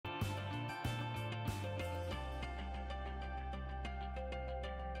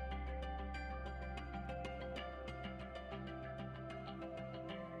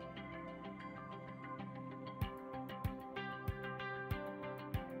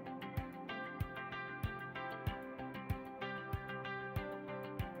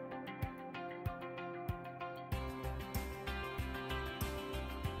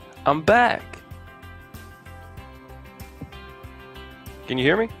I'm back. Can you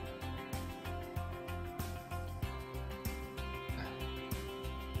hear me?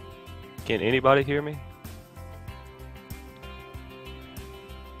 Can anybody hear me?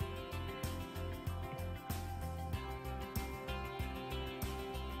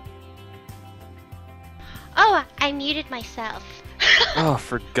 Oh, I muted myself. Oh,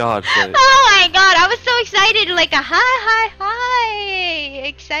 for God's sake. Oh my god, I was so excited, like a hi,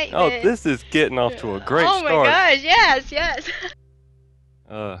 excitement. Oh, this is getting off to a great start. Oh my gosh, yes.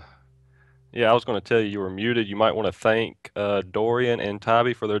 Yeah, I was going to tell you were muted. You might want to thank Dorian and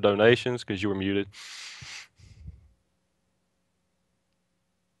Tybee for their donations because you were muted.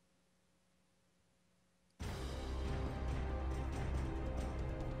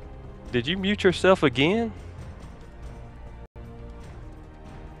 Did you mute yourself again?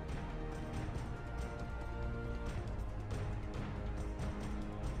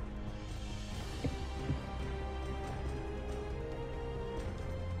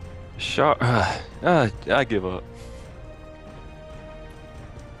 Char, I give up.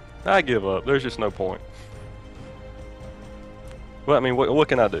 I give up. There's just no point. Well, I mean, what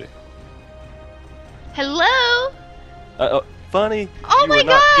can I do? Hello? Funny. Oh my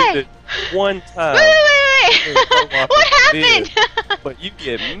god! One time. Wait. What happened? But you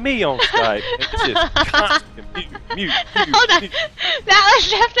get me on Skype and it's just constant mute. Hold on. That was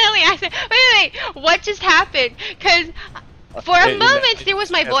definitely accident. Wait. What just happened? Because for a moment there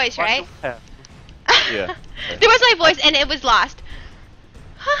was my voice, right? Yeah. There was my voice and it was lost.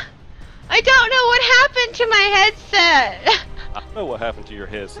 Huh? I don't know what happened to my headset. I know what happened to your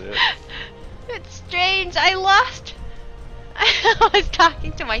headset. It's strange. I lost. I was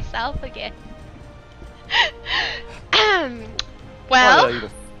talking to myself again. Well, Why did I even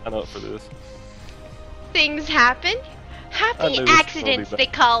sign up for this? Things happen. Happy accidents, they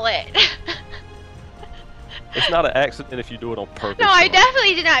call it. It's not an accident if you do it on purpose. No, I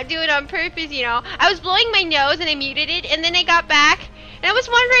definitely did not do it on purpose, you know. I was blowing my nose and I muted it, and then I got back, and I was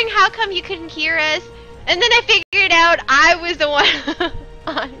wondering how come you couldn't hear us, and then I figured out I was the one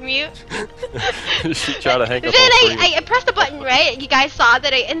on mute. She tried to hang up then on I pressed the button, right? You guys saw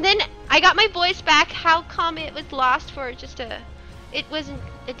that and then I got my voice back. How come it was lost for just a... It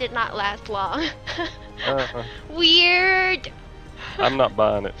did not last long. Weird. I'm not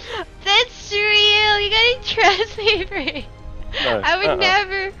buying it. That's real. You gotta trust me, Ray. No, I would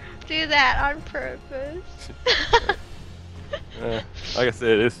never do that on purpose. Like I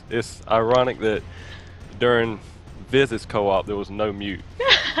said, it's ironic that during Visits Co-op there was no mute.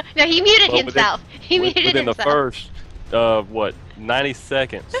 No, he muted himself. Within the first, 90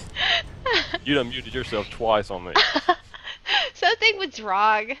 seconds, you done muted yourself twice on me. Something was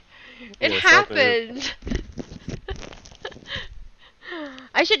wrong. It Yeah, happens.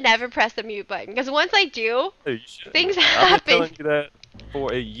 I should never press the mute button because once I do, things happen. I've been telling you that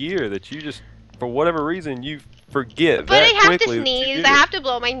for a year that you just, for whatever reason, you forget. But I have to sneeze. I have to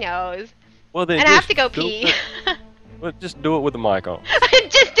blow my nose. Well, then and I have to go pee. Well, just do it with the mic on.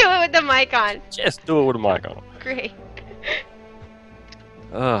 Just do it with the mic on. Just do it with the mic on. Great.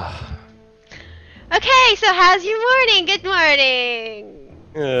 Okay, so how's your morning? Good morning.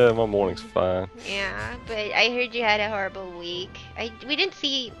 Yeah, my morning's fine. Yeah, but I heard you had a horrible week. We didn't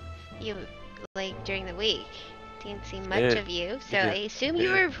see you like during the week. Didn't see much of you, so I assume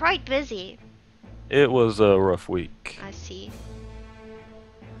you were quite busy. It was a rough week. I see.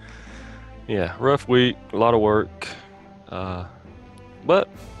 Yeah, rough week, a lot of work. But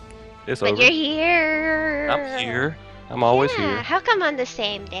it's over. But you're here. I'm here. I'm always here. How come on the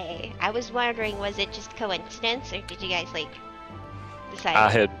same day? I was wondering, was it just coincidence, or did you guys like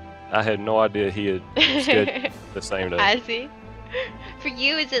decide? I had no idea he had scheduled the same day. I see. For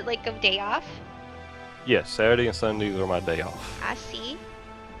you, is it like a day off? Yes, Saturday and Sundays are my day off. I see.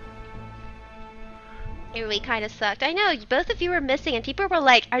 Your week kind of sucked. I know, both of you were missing, and people were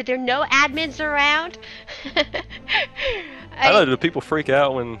like, are there no admins around? I know, do people freak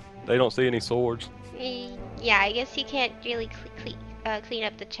out when they don't see any swords? Yeah, I guess you can't really clean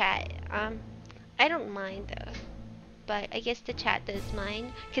up the chat. I don't mind, though. But I guess the chat does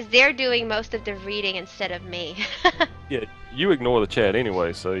mind, because they're doing most of the reading instead of me. Yeah, you ignore the chat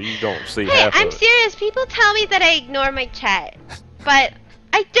anyway, so you don't see hey, half of it. I'm serious. People tell me that I ignore my chat, but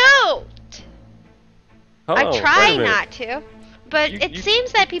I don't. I try not to, but it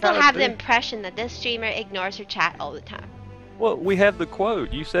seems that people have the impression that this streamer ignores her chat all the time. Well, we have the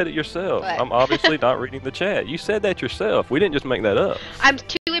quote. You said it yourself. What? I'm obviously not reading the chat. You said that yourself. We didn't just make that up. I'm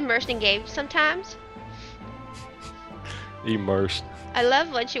too immersed in games sometimes. Immersed. I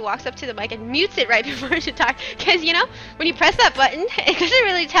love when she walks up to the mic and mutes it right before she talks. Because, you know, when you press that button, it doesn't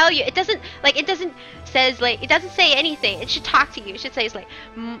really tell you. It doesn't say anything. It should talk to you. It should say, like,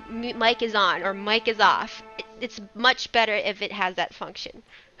 mic is on or mic is off. It's much better if it has that function.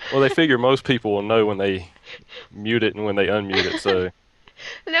 Well, they figure most people will know when they mute it and when they unmute it, so.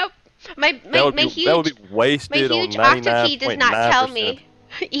 Nope. My huge Octokey does not tell me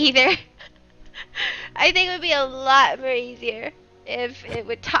either. I think it would be a lot more easier if it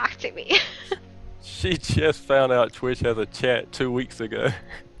would talk to me. She just found out Twitch has a chat 2 weeks ago.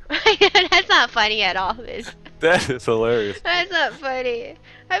 That's not funny at all, Liz. That is hilarious. That's not funny.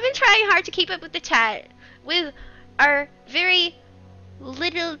 I've been trying hard to keep up with the chat. With our very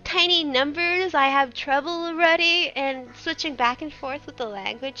little tiny numbers, I have trouble already, and switching back and forth with the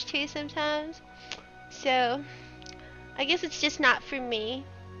language too sometimes. So, I guess it's just not for me.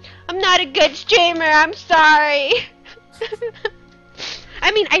 I'm not a good streamer, I'm sorry.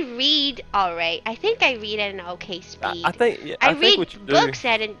 I mean, I read alright. I think I read at an okay speed. I read books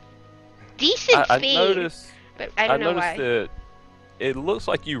at a decent speed. But I don't know why. That it looks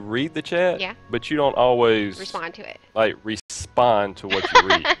like you read the chat, yeah, but you don't always respond to it. Like respond to what you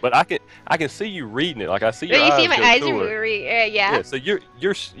read. But I can see you reading it. Like I see your eyes. You see my eyes are yeah. Yeah. So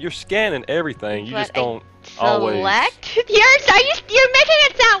you're scanning everything. You just don't always. You're making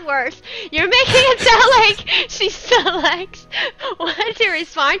it sound worse. You're making it sound like she selects what to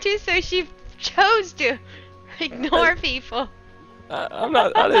respond to, so she chose to ignore people.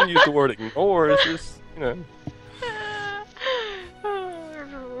 I didn't use the word ignore. It's just, you know.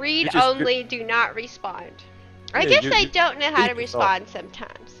 Read only, do not respond. I guess I don't know how to respond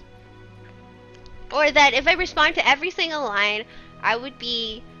sometimes. Or that if I respond to every single line, I would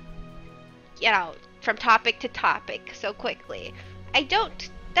be, you know, from topic to topic so quickly.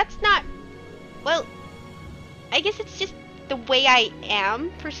 That's not, well, I guess it's just the way I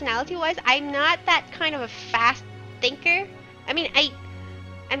am, personality-wise. I'm not that kind of a fast thinker. I mean,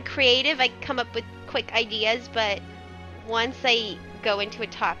 I'm creative, I come up with quick ideas, but once I go into a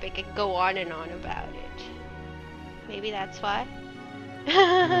topic, I go on and on about it. Maybe that's why.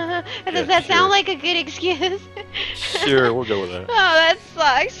 Does that sound like a good excuse? Sure, we'll go with that. Oh, that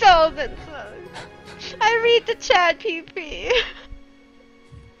sucks. So that sucks. I read the chat, PP.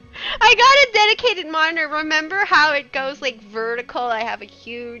 I got a dedicated monitor. Remember how it goes like vertical? I have a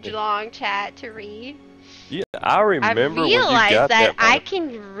huge long chat to read. Yeah, I remember when you got that. I realized that I monitor.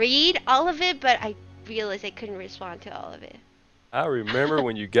 can read all of it, but I realized I couldn't respond to all of it. I remember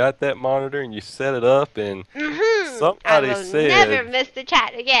when you got that monitor and you set it up and somebody said... I will never miss the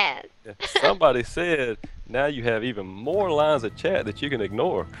chat again. Somebody said, now you have even more lines of chat that you can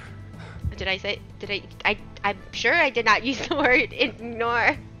ignore. I'm sure I did not use the word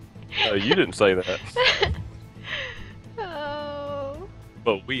ignore. No, you didn't say that. Oh.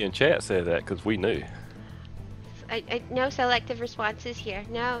 But we in chat said that because we knew. No selective responses here.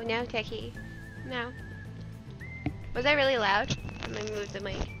 No, Techie. No. Was I really loud? I'm gonna move the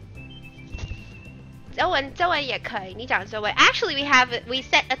mic. 中文也可以，你讲中文. Actually, we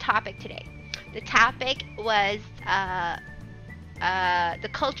set a topic today. The topic was the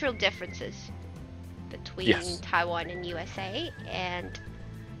cultural differences between Taiwan and USA,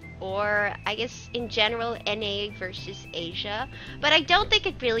 or I guess in general NA versus Asia. But I don't think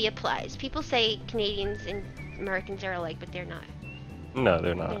it really applies. People say Canadians and Americans are alike, but they're not. No,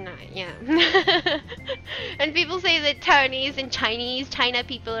 they're not. They're not, yeah. And people say that Taiwanese and China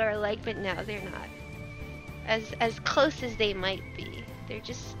people are alike, but no, they're not. As close as they might be. They're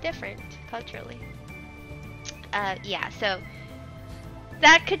just different culturally. Yeah, so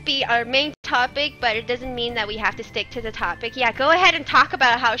that could be our main topic, but it doesn't mean that we have to stick to the topic. Yeah, go ahead and talk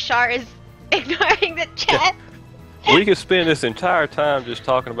about how Char is ignoring the chat. Yeah. We could spend this entire time just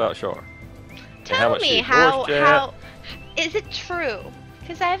talking about Char. Tell me how is it true?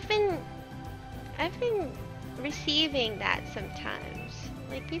 Because I've been receiving that sometimes.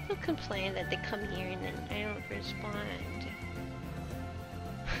 Like people complain that they come here and then I don't respond.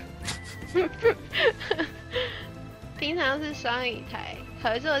 平常是双语台，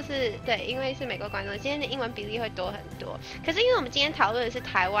合作是对，因为是美国观众，今天的英文比例会多很多。可是因为我们今天讨论的是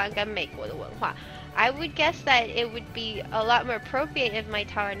台湾跟美国的文化 ，I would guess that it would be a lot more appropriate if my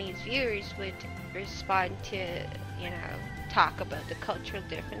Taiwanese viewers would respond to, you know, talk about the cultural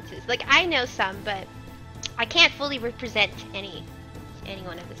differences. Like I know some, but I can't fully represent any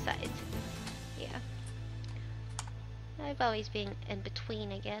one of the sides. Yeah, I've always been in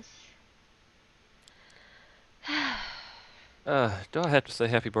between, I guess. Do I have to say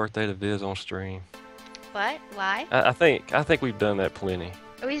happy birthday to Viz on stream? What? Why? I think we've done that plenty.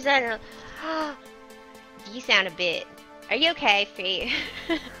 We've done. You sound a bit Are you okay, Free?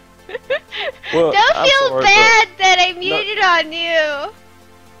 Well, Don't I'm feel sorry, bad that I muted on you.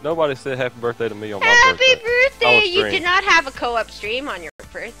 Nobody said happy birthday to me on my Happy birthday! You stream. did not have a co-op stream on your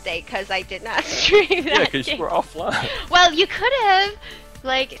birthday because I did not stream that. Yeah, because you were offline. Well, you could have,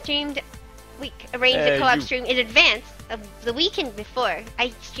 like, streamed. We arranged a co-op stream in advance of the weekend before.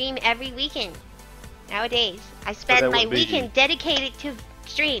 I stream every weekend. Nowadays, I spend my weekend dedicated to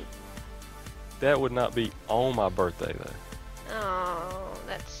stream. That would not be on my birthday, though. Oh,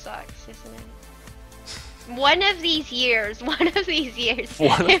 that sucks, isn't it? One of these years, it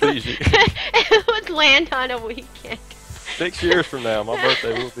would land on a weekend. 6 years from now, my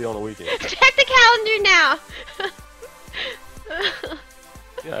birthday will be on a weekend. Check the calendar now.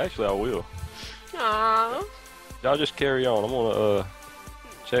 Yeah, actually, I will. Aww. Y'all just carry on. I'm gonna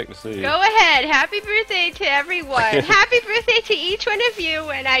check to see. Go ahead. Happy birthday to everyone. Happy birthday to each one of you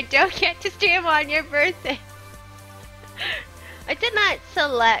when I don't get to stream on your birthday. I did not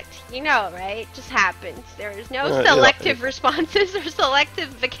select, you know, right? It just happens. There is no selective responses or selective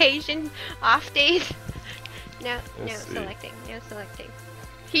vacation off days. No selecting.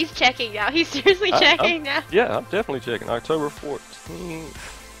 He's checking now. He's seriously checking now. Yeah, I'm definitely checking. October 14th.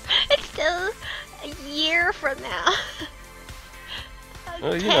 It's still a year from now.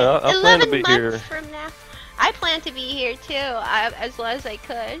 Yeah, I plan to be here. 11 months from now. I plan to be here too, as long as I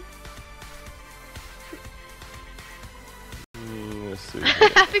could. Let's see.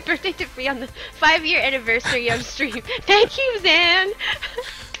 Happy birthday to Free on the 5-year anniversary of stream. Thank you, Zan.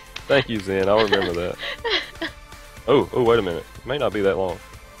 Thank you, Zan. I'll remember that. Oh, wait a minute. It may not be that long.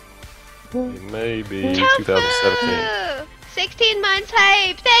 It may be Tofu! 2017. 16 months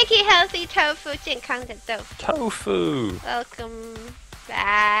hype. Thank you, Healthy Tofu. 健康的豆腐. Tofu. Welcome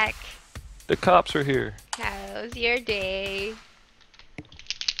back. The cops are here. How's your day?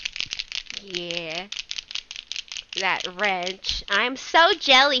 Yeah. That wrench. I'm so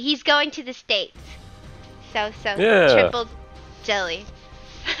jelly. He's going to the States. So yeah. Triple jelly.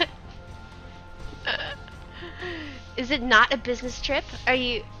 Is it not a business trip? Are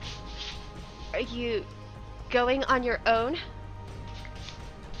you going on your own?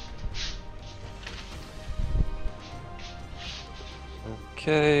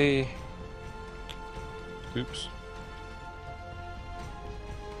 Okay. Oops.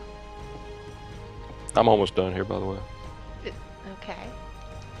 I'm almost done here, by the way. Okay.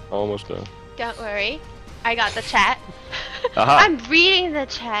 Almost done. Don't worry. I got the chat. Uh-huh. I'm reading the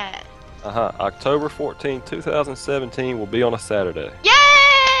chat. October 14, 2017 will be on a Saturday.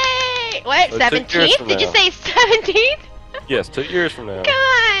 Yay! What, So 17th? Did you say 17th? Yes, 2 years from now. Come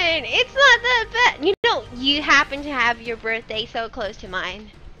on! It's not that bad. You know, you happen to have your birthday so close to mine.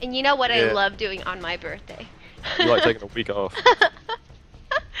 And you know what I love doing on my birthday? You like taking a week off.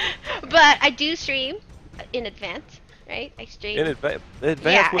 But I do stream in advance, right? I stream. In advance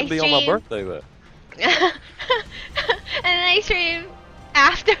wouldn't be on my birthday, though. And then I stream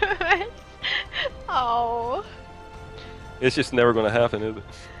afterwards. Oh. It's just never going to happen, is it?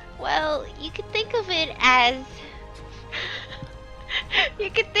 Well, you could think of it as...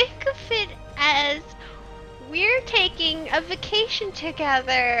 we're taking a vacation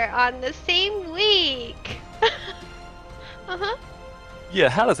together on the same week. Uh-huh. Yeah,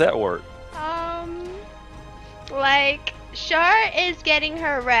 how does that work? Like, Char is getting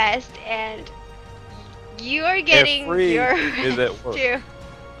her rest, and you are getting your rest at work. too.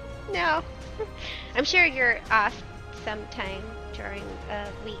 No. I'm sure you're off sometime during a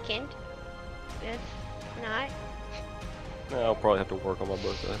weekend. If not. No, I'll probably have to work on my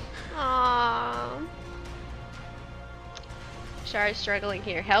birthday. Aww. Char is struggling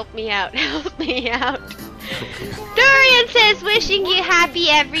here. Help me out. Help me out. Dorian says, wishing you happy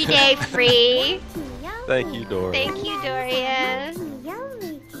every day, Free. Thank you, Dorian. Thank you, Dorian.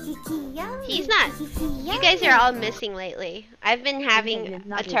 He's not. You guys are all missing lately. I've been having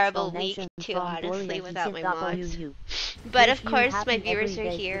a terrible week too, honestly, without my mods. But of course, my viewers are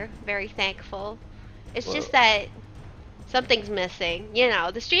here. Very thankful. It's just that something's missing. You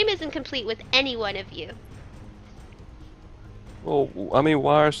know, the stream isn't complete with any one of you. Well, I mean,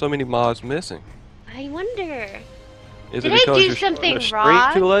 why are so many mods missing? I wonder. Is Did it because I do you're something the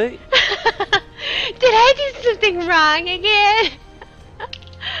wrong? Too late? Did I do something wrong again?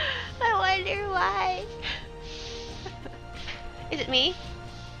 I wonder why. Is it me?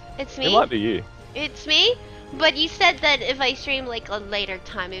 It's me? It might be you. It's me? But you said that if I stream like a later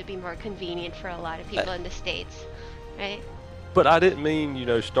time, it would be more convenient for a lot of people in the States, right? But I didn't mean, you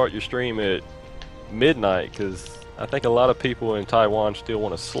know, start your stream at midnight, because I think a lot of people in Taiwan still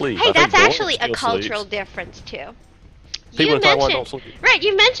want to sleep. Hey, that's actually a cultural difference too. People in Taiwan don't sleep. Right,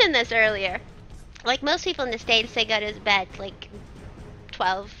 you mentioned this earlier. like most people in the States, they go to bed like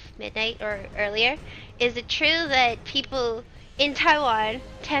 12 midnight or earlier. Is it true that people in Taiwan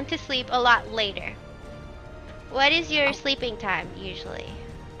tend to sleep a lot later? What is your sleeping time usually?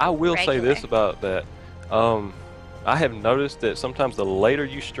 I will say this about that. I have noticed that sometimes the later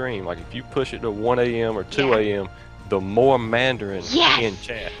you stream, like if you push it to 1 a.m. or 2 a.m., the more Mandarin in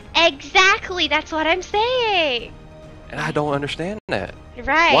chat. Exactly, that's what I'm saying. And I don't understand that.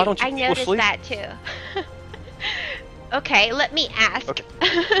 Right, Why don't you I noticed sleep? that too. Okay, let me ask. Okay.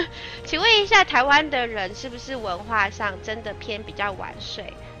 请问一下，台湾的人是不是文化上真的偏比较晚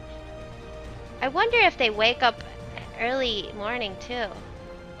睡？ I wonder if they wake up early morning too.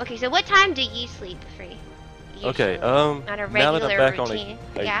 Okay, so what time do you sleep, Free? Okay, on a now that I'm regular back routine.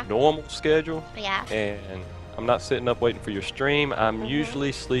 on a normal schedule, Yeah. and I'm not sitting up waiting for your stream, I'm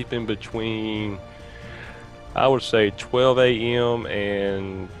usually sleeping between, I would say 12 a.m.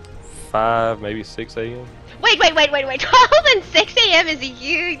 and 5, maybe 6 a.m. Wait. 12 and 6 a.m. is a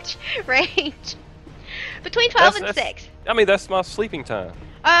huge range. Between 12 and 6. I mean, that's my sleeping time.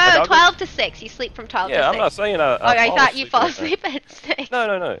 Oh, Like, 12 to 6. You sleep from 12 to 6. Yeah, I'm not saying I I fall thought you asleep fall at that. asleep at 6.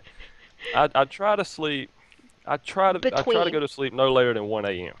 No. I try to sleep. I try to go to sleep no later than 1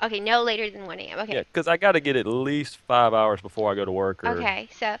 a.m. Okay, no later than 1 a.m. Okay. Yeah, because I got to get at least 5 hours before I go to work. Or Okay,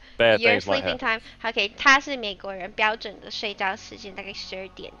 so bad your things might sleeping happen. time. Okay, 他是美国人，标准的睡觉时间大概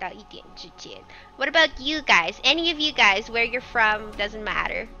12点到1点之间。What about you guys? Any of you guys, where you're from, doesn't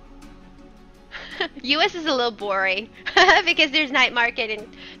matter. US is a little boring because there's night market in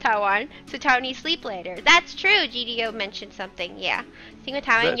Taiwan, so Taiwanese sleep later. That's true. GDO mentioned something. Yeah. 因为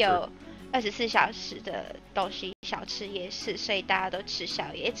台湾有24小时的东西小吃夜市，所以大家都吃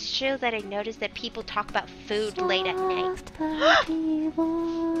宵夜。It's true that I noticed that people talk about food late at night.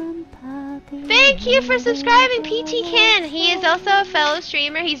 Thank you for subscribing, PT Ken. He is also a fellow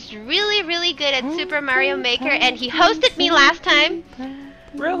streamer. He's really, really good at Super Mario Maker, and he hosted me last time.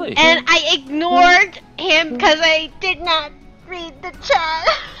 Really? And I ignored him because I did not read the chat.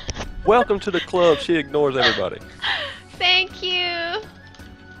 Welcome to the club. She ignores everybody. Thank you.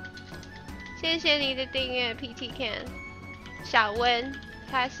 谢谢你的订阅 PT Ken。小温，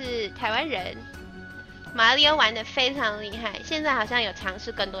他是台湾人，马里奥玩得非常厉害，现在好像有尝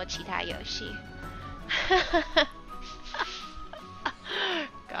试更多其他游戏。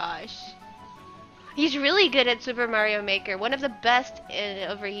Gosh. He's really good at Super Mario Maker, one of the best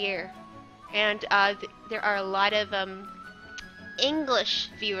over here. And there are a lot of English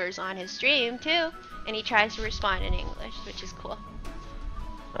viewers on his stream too, and he tries to respond in English, which is cool.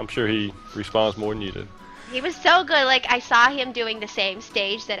 I'm sure he responds more than you do. He was so good, like I saw him doing the same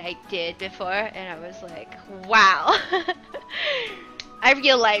stage that I did before, and I was like, wow. I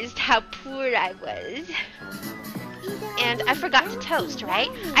realized how poor I was. And I forgot to toast, right?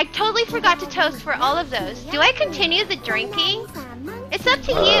 I totally forgot to toast for all of those. Do I continue the drinking? It's up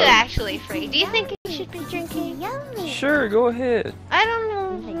to you, actually, Free. Do you think I should be drinking? Sure, go ahead. I don't know.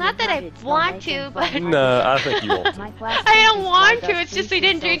 Not that I want to, but... No, I think you won't. I don't want to. It's just we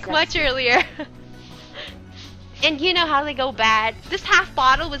didn't drink much earlier. And you know how they go bad. This half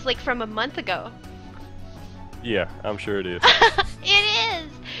bottle was like from a month ago. Yeah, I'm sure it is. It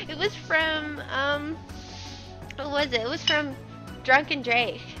is. It was from, what was it? It was from Drunken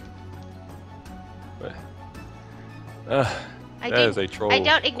Drake. That is a troll. I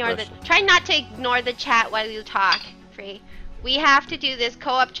don't ignore the. Try not to ignore the chat while you talk, Free. We have to do this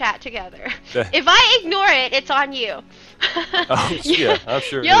co-op chat together. If I ignore it, it's on you. Oh, yeah, I'm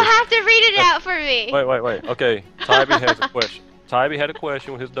sure. You'll have to read it out for me. Wait. Okay, Tybee has a question. Tybee had a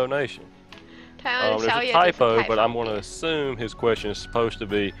question with his donation. There's a typo, but I'm going to assume his question is supposed to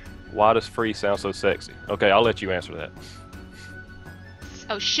be, why does Free sound so sexy? Okay, I'll let you answer that.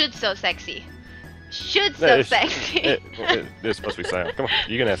 Oh, should so sexy. Should so sexy. It's supposed to be sound. Come on,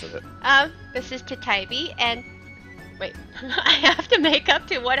 you can answer that. This is to Tybee, and wait, I have to make up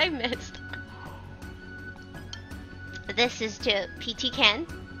to what I missed. This is to PT Ken.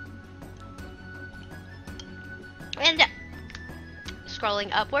 And scrolling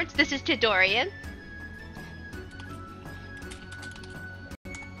upwards, this is to Dorian.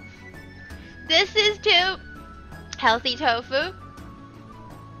 This is to Healthy Tofu.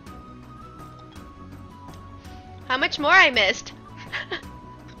 How much more I missed?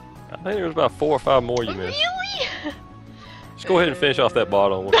 I think there was about 4 or 5 more you missed. Really? Just go ahead and finish off that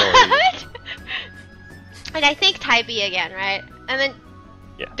bottle and we'll call it. And I think Tybee again, right? And then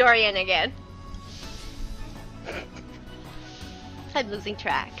Dorian again. I'm losing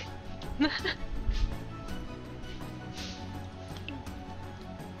track.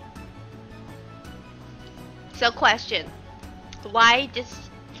 So question. Why does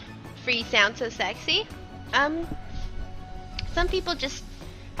free sound so sexy. Some people just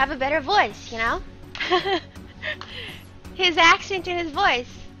have a better voice, you know? His accent and his voice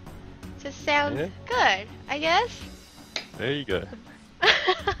just sounds good, I guess. There you go.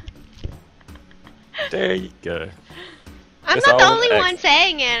 There you go. I'm not the only one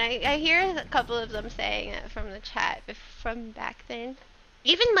saying it. I hear a couple of them saying it from the chat from back then.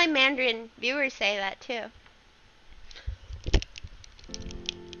 Even my Mandarin viewers say that too.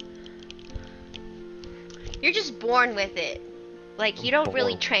 You're just born with it. Like, you don't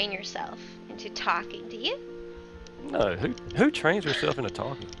really train yourself into talking, do you? No, who trains herself into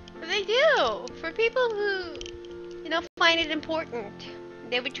talking? They do. For people who, you know, find it important,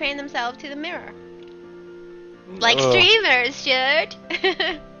 they would train themselves to the mirror. Like streamers should.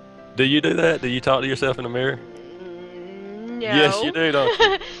 Do you do that? Do you talk to yourself in the mirror? No. Yes, you do, don't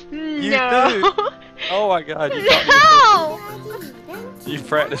you? You do. Oh my God, you talk to yourself. You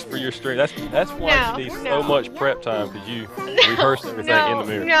practice for your stream. That's why you need so much prep time, because you rehearse everything in the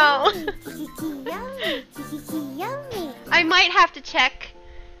mirror. No. I might have to check,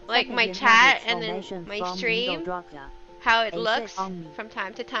 like, my chat and then my stream, how it looks from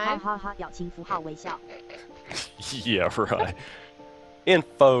time to time. Yeah, right.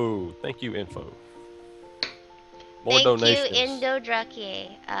 Info. Thank you, Info. More donations. Thank you,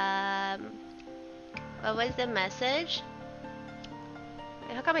 Indodrake. What was the message?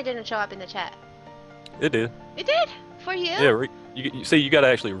 How come it didn't show up in the chat? It did. It did? For you? Yeah, you see, you gotta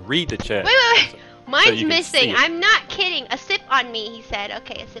actually read the chat. Wait. Mine's missing. I'm not kidding. A sip on me, he said.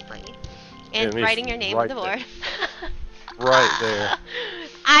 Okay, a sip on you. And writing your name on the board. Right there.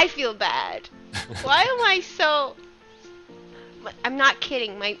 I feel bad. Why am I so... I'm not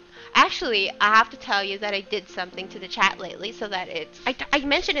kidding. Actually, I have to tell you that I did something to the chat lately so that it's... I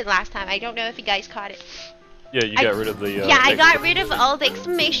mentioned it last time. I don't know if you guys caught it. Yeah, you got rid of the... yeah, I got rid of all the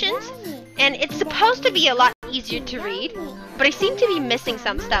exclamations. And it's supposed to be a lot easier to read. But I seem to be missing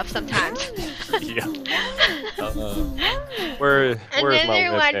some stuff sometimes. Yeah. Where's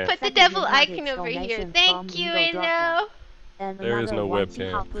Another my one. Put the devil icon over here. Thank you, Indo. There is no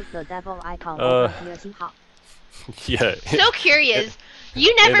webcam. Yeah. So curious.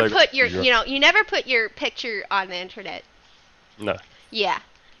 You never put your, you never put your picture on the internet. No. Yeah.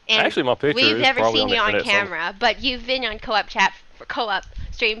 And actually, my picture we've is never probably seen you on camera, somewhere. but you've been on co-op chat for co-op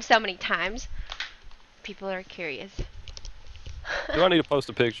stream so many times. People are curious. Do I need to post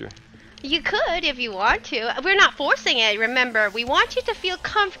a picture? You could if you want to. We're not forcing it. Remember, we want you to feel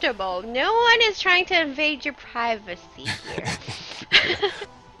comfortable. No one is trying to invade your privacy here.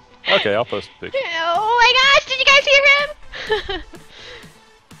 Okay, I'll post a picture. Oh my gosh, did you guys hear him?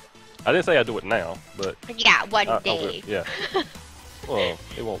 I didn't say I'd do it now, but... Yeah, one day. Yeah. Well,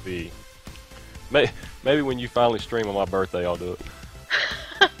 it won't be... Maybe when you finally stream on my birthday, I'll do it.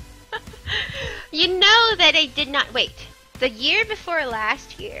 You know that I did not... Wait. The year before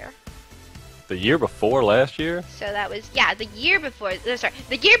last year... The year before last year? So that was... Yeah, the year before... Sorry.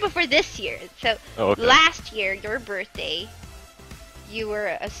 The year before this year. So, last year, your birthday... You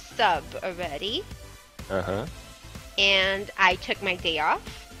were a sub already. Uh-huh. And I took my day off.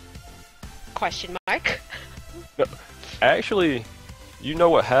 Question mark. No, actually, you know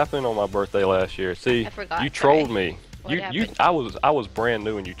what happened on my birthday last year? See, I forgot, you trolled me. What I was brand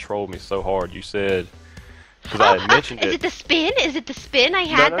new and you trolled me so hard. You said, because I had mentioned it. Is it the spin? Is it the spin I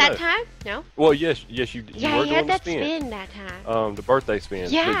had that time? No. Well, yes, you yeah, were doing the spin. Yeah, I had that spin that time. The birthday spin.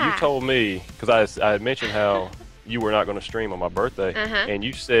 Yeah. But you told me, because I had mentioned how you were not going to stream on my birthday, and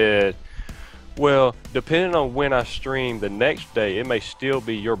you said, well, depending on when I stream the next day, it may still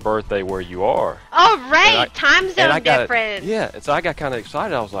be your birthday where you are. Oh, right. Time zone difference. Yeah, and so I got kind of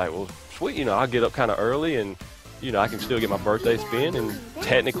excited. I was like, well, sweet, I'll get up kind of early and, I can still get my birthday spin, and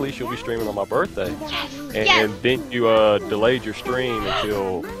technically she'll be streaming on my birthday. Yes. And then you delayed your stream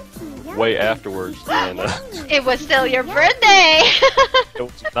until way afterwards. And, it was still your birthday. It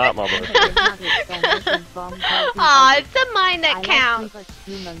was not my birthday. Aw, it's the mind that counts.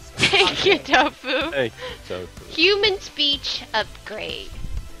 Thank you, Tofu. Thank you, Tofu. Human speech upgrade.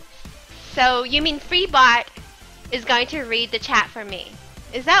 So, you mean FreeBot is going to read the chat for me?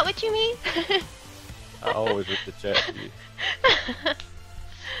 Is that what you mean? I always read the chat for you.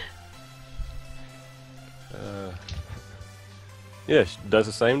 Yeah, she does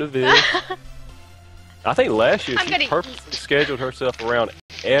the same to Viv. I think last year she purposely scheduled herself around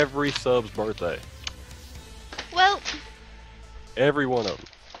every sub's birthday. Well... Every one of them.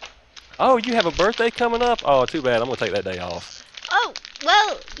 Oh, you have a birthday coming up? Oh, too bad. I'm going to take that day off. Oh,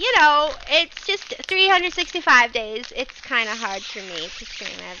 Well, you know, it's just 365 days. It's kind of hard for me to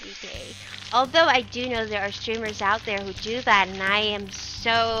stream every day. Although I do know there are streamers out there who do that, and I am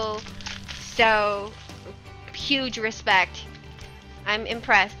so huge respect. I'm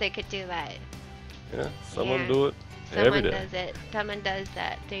impressed they could do that. Yeah, someone do it every day. Someone does it. Someone does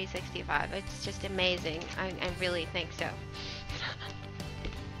that 365. It's just amazing. I really think so.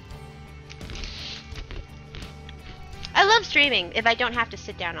 I love streaming if I don't have to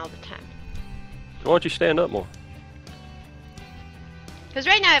sit down all the time. Why don't you stand up more? Because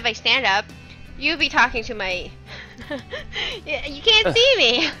right now if I stand up, you'll be talking to my... You can't see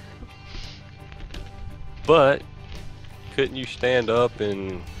me! But, couldn't you stand up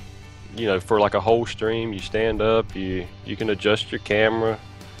and, you know, for like a whole stream, you stand up, you can adjust your camera.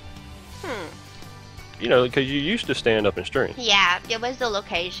 You know, because you used to stand up and stream. Yeah, it was the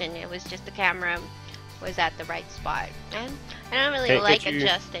location. It was just the camera was at the right spot. And I don't really like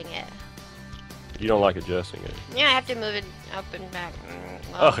adjusting it. You don't like adjusting it? Yeah, I have to move it up and back.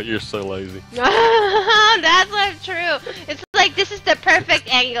 Well. Oh, you're so lazy. That's not true. It's like, this is the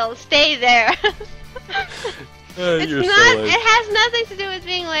perfect angle. Stay there. You're so lazy. It has nothing to do with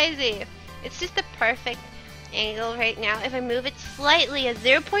being lazy. It's just the perfect angle right now. If I move it slightly at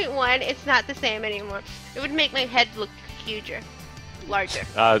 0.1, it's not the same anymore. It would make my head look larger.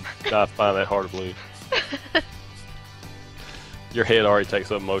 I find that hard to believe. Your head already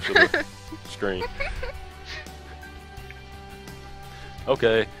takes up most of the screen.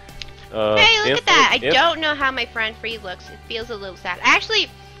 Okay. Hey, look at that! I don't know how my friend Free looks. It feels a little sad. Actually,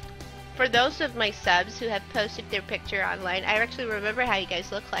 for those of my subs who have posted their picture online, I actually remember how you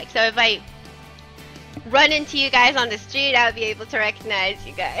guys look like. So if I run into you guys on the street, I'll be able to recognize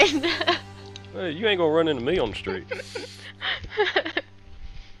you guys. Hey, you ain't gonna run into me on the street.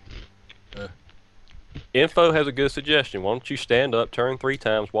 Info has a good suggestion. Why don't you stand up, turn 3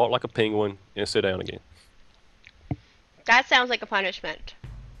 times, walk like a penguin, and sit down again? That sounds like a punishment.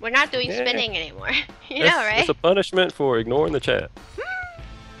 We're not doing spinning anymore. You know, right? It's a punishment for ignoring the chat.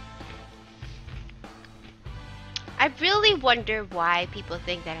 I really wonder why people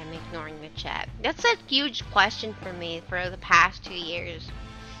think that I'm ignoring the chat. That's a huge question for me for the past 2 years.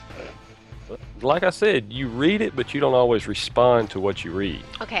 Like I said, you read it, but you don't always respond to what you read.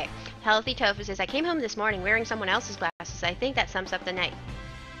 Okay. Healthy Tofu says, I came home this morning wearing someone else's glasses. I think that sums up the night.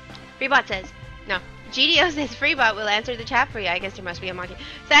 Freebot says, no. GDO says Freebot will answer the chat for you. I guess there must be a monkey.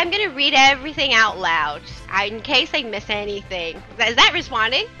 So I'm going to read everything out loud in case I miss anything. Is that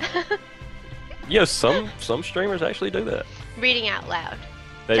responding? Yes, some streamers actually do that. Reading out loud.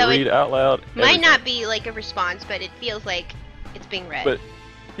 They read out loud. Might not be like a response, but it feels like it's being read. But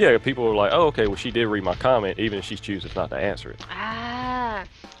yeah, people are like, oh, okay, well, she did read my comment, even if she chooses not to answer it. Ah.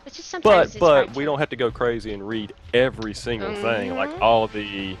 It's just sometimes but we don't have to go crazy and read every single thing, like all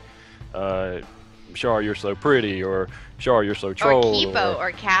the Char, you're so pretty, or Char, you're so troll, or Kipo,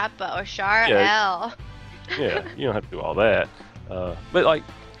 or Kappa, or Char L. Yeah, you don't have to do all that. But like,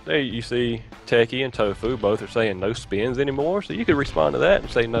 there you see Techie and Tofu both are saying no spins anymore, so you could respond to that and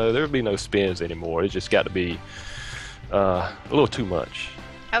say no, there'll be no spins anymore. It's just got to be a little too much.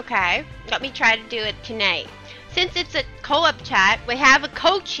 Okay, let me try to do it tonight. Since it's a co-op chat, we have a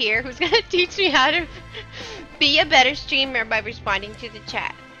coach here who's going to teach me how to be a better streamer by responding to the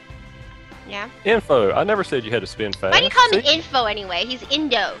chat. Yeah? Info. I never said you had to spin fast. Why do you call me Info anyway? He's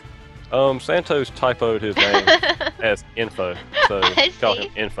Indo. Santos typoed his name as Info, so call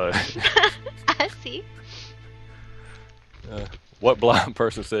him Info. I see. What blind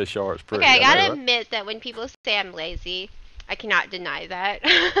person says Char is pretty? Okay, I gotta admit that when people say I'm lazy, I cannot deny that.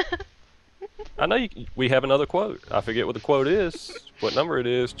 I know we have another quote. I forget what the quote is, what number it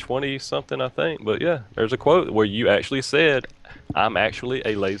is, 20-something, I think. But yeah, there's a quote where you actually said, I'm actually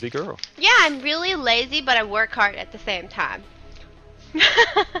a lazy girl. Yeah, I'm really lazy, but I work hard at the same time.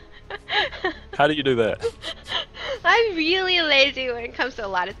 How do you do that? I'm really lazy when it comes to a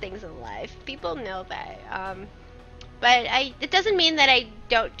lot of things in life. People know that. But it doesn't mean that I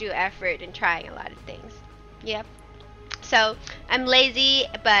don't do effort in trying a lot of things. Yep. So, I'm lazy,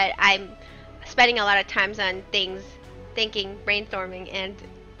 but I'm spending a lot of times on things, thinking, brainstorming, and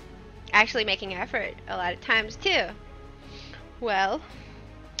actually making effort a lot of times too. Well,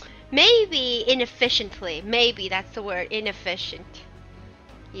 maybe inefficiently. Maybe that's the word, inefficient.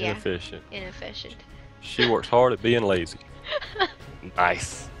 Yeah. Inefficient. She works hard at being lazy.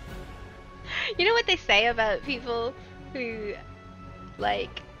 Nice. You know what they say about people who,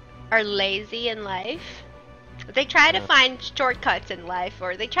 like, are lazy in life? They try to find shortcuts in life,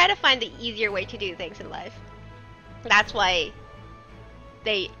 or they try to find the easier way to do things in life. That's why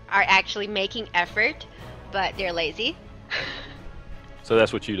they are actually making effort, but they're lazy. So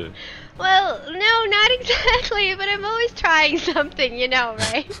that's what you do. Well, no, not exactly, but I'm always trying something, you know,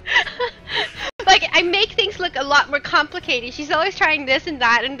 right? Like, I make things look a lot more complicated. She's always trying this and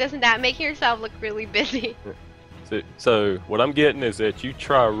that and this and that, making herself look really busy. So what I'm getting is that you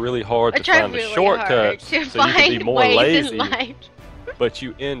try really hard to find the shortcuts so you can be more lazy, but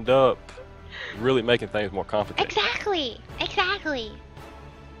you end up really making things more complicated. Exactly.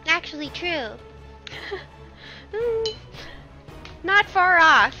 Actually true. Not far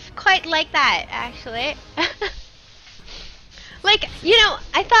off. Quite like that, actually. Like, you know,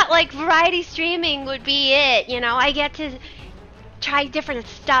 I thought like variety streaming would be it, you know, I get to try different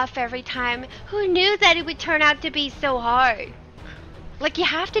stuff every time. Who knew that it would turn out to be so hard? Like, you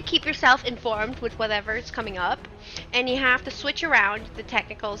have to keep yourself informed with whatever is coming up, and you have to switch around the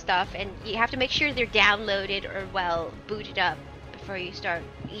technical stuff, and you have to make sure they're downloaded or, well, booted up before you start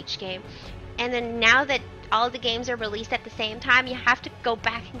each game. And then now that all the games are released at the same time, you have to go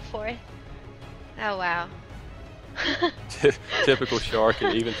back and forth. Oh, wow. Typical Char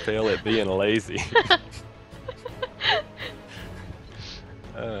can even fail at being lazy.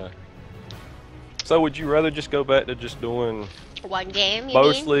 So would you rather just go back to just doing one game? You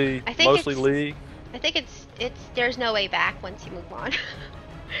mostly mean? mostly League? I think it's there's no way back once you move on.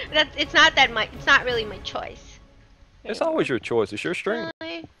 It's not really my choice. It's always your choice. It's your stream.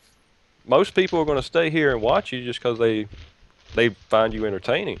 Really? Most people are going to stay here and watch you just because they find you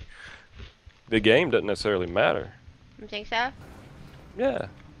entertaining. The game doesn't necessarily matter. You think so? Yeah.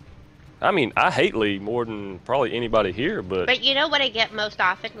 I mean, I hate League more than probably anybody here, but... But you know what I get most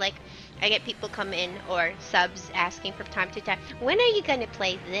often? Like, I get people come in or subs asking from time to time, when are you going to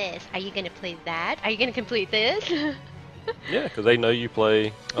play this? Are you going to play that? Are you going to complete this? Yeah, because they know you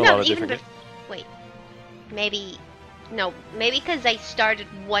play a lot of different games. Wait. Maybe because I started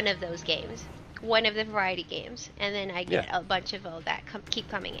one of those games. One of the variety games. And then I get a bunch of all that keep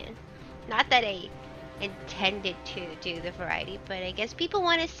coming in. Not that I intended to do the variety, but I guess people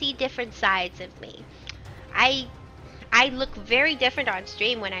want to see different sides of me. I look very different on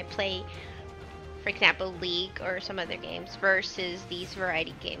stream when I play, for example, League or some other games versus these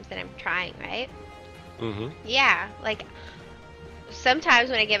variety games that I'm trying, right? Mm-hmm. Yeah, like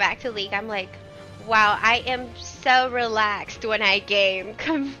sometimes when I get back to League, I'm like, wow, I am so relaxed when I game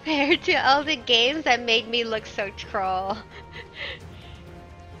compared to all the games that made me look so troll.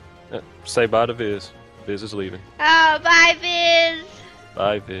 Say bye to Viz. Viz is leaving. Oh, bye, Viz.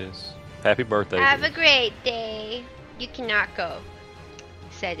 Bye, Viz. Happy birthday. Have Viz. a great day. You cannot go,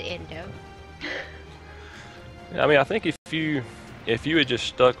 said Indo. I mean, I think if you had just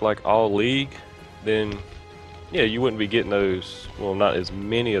stuck like all League, then yeah, you wouldn't be getting those. Well, not as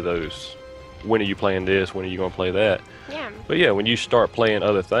many of those. When are you playing this? When are you going to play that? Yeah. But yeah, when you start playing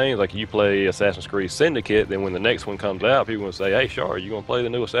other things, like you play Assassin's Creed Syndicate, then when the next one comes out, people will say, "Hey, Char, are you going to play the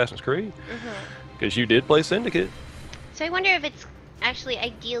new Assassin's Creed?" Because you did play Syndicate. So I wonder if it's actually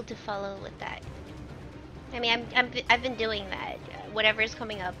ideal to follow with that. I mean, I've been doing that. Whatever is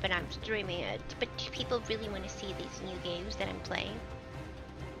coming up, and I'm streaming it. But do people really want to see these new games that I'm playing?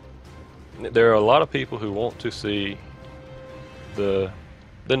 There are a lot of people who want to see the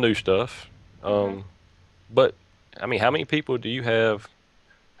new stuff. But I mean, how many people do you have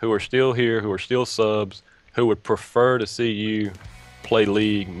who are still here, who are still subs, who would prefer to see you play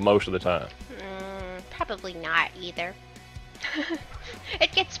League most of the time? Probably not either.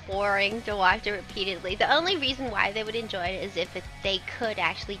 It gets boring to watch it repeatedly. The only reason why they would enjoy it is if they could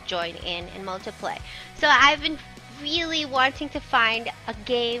actually join in and multiplay. So I've been really wanting to find a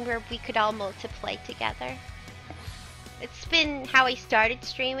game where we could all multiplay together. It's been how I started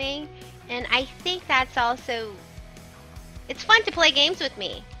streaming, and I think that's also... It's fun to play games with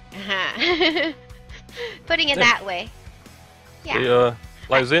me. Putting it that way. Yeah.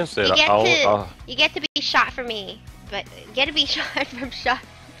 Like Zen said, you get to be shot for me, but get to be shot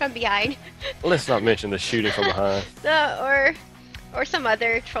from behind. Let's not mention the shooting from behind. Or some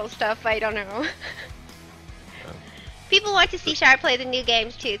other troll stuff, I don't know. People want to see Char play the new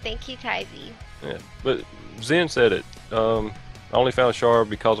games too. Thank you, Tyvee. Yeah, but Zen said it. I only found Char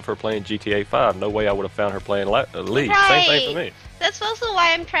because of her playing GTA 5. No way I would have found her playing League. Right. Same thing for me. That's also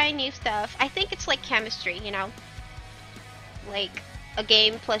why I'm trying new stuff. I think it's like chemistry, you know? Like, a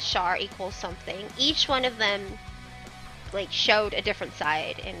game plus Char equals something. Each one of them, like, showed a different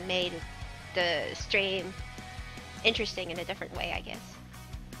side and made the stream interesting in a different way, I guess.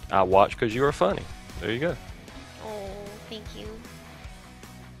 I watch because you are funny. There you go. Oh, thank you.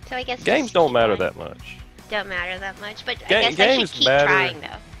 So I guess games don't matter that much. Don't matter that much, but I guess I should keep trying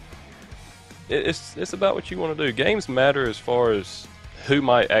though. It's about what you want to do. Games matter as far as who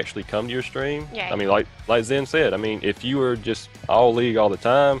might actually come to your stream. Right. I mean, like Zen said, I mean, if you were just all league all the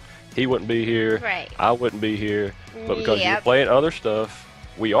time, he wouldn't be here. Right. I wouldn't be here. But because you're playing other stuff,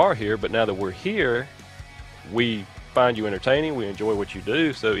 we are here. But now that we're here, we find you entertaining. We enjoy what you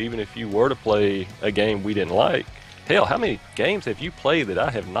do. So even if you were to play a game we didn't like, hell, how many games have you played that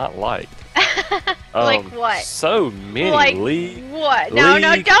I have not liked? Like what? So many. Like League. What? No,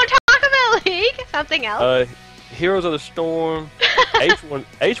 don't talk about League. Something else. Heroes of the Storm.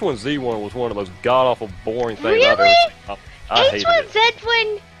 H1Z1 was one of the most god-awful boring things really? I've ever seen. I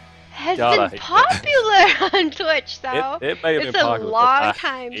H1Z1 has been popular on Twitch, though. It may have been popular. It's a long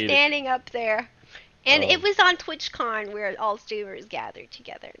time standing up there. And it was on TwitchCon where all streamers gathered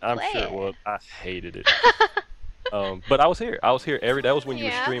together to play. I'm sure it was. I hated it. But I was here. I was here every day. That was when you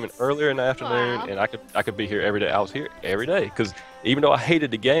were streaming earlier in the afternoon, and I could be here every day. I was here every day because even though I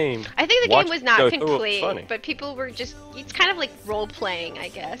hated the game, I think the game was not complete, but people were just, it's kind of like role-playing, I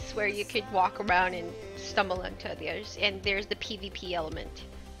guess, where you could walk around and stumble into others, and there's the PvP element.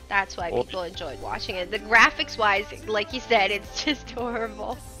 That's why people enjoyed watching it. The graphics-wise, like you said, it's just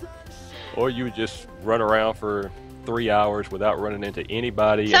horrible. Or you would just run around for 3 hours without running into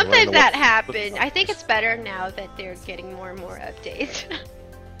anybody. Sometimes that happened. I think it's better now that they're getting more and more updates.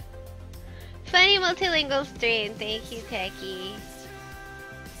 Funny multilingual stream. Thank you, Techie.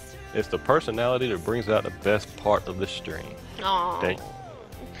 It's the personality that brings out the best part of the stream. Aww.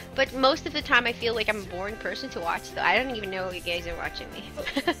 But most of the time I feel like I'm a boring person to watch, though. I don't even know you guys are watching me.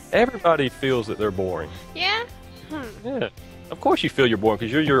 Everybody feels that they're boring. Yeah? Yeah. Of course you feel you're boring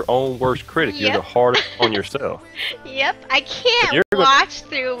because you're your own worst critic. You're the hardest on yourself. Yep. I can't watch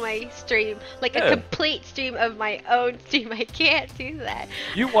through my stream, like a complete stream of my own stream. I can't do that.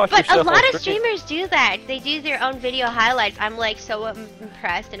 You watch but yourself a lot of streamers do that. They do their own video highlights. I'm like so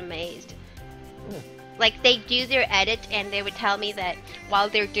impressed and amazed. Like they do their edit and they would tell me that while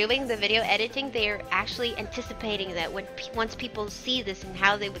they're doing the video editing, they're actually anticipating that once people see this and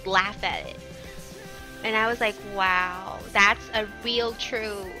how they would laugh at it. And I was like, wow, that's a real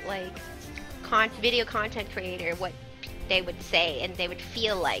true like video content creator, what they would say and they would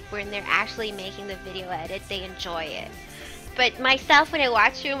feel like when they're actually making the video edit, they enjoy it. But myself, when I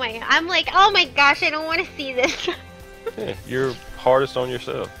watch you, I'm like, oh my gosh, I don't want to see this. Yeah, you're hardest on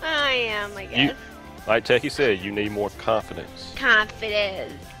yourself. I am, I guess. Like Techie said, you need more confidence.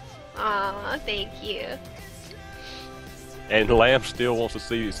 Confidence. Aw, thank you. And Lamb still wants to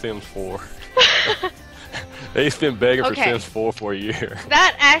see Sims 4. He's been begging for Sims 4 for a year.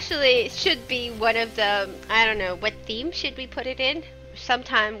 That actually should be one of the, I don't know, what theme should we put it in?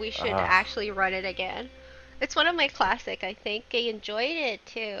 Sometime we should actually run it again. It's one of my classic, I think. I enjoyed it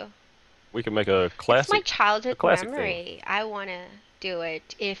too. We can make a classic. It's my childhood memory. Theme. I want to do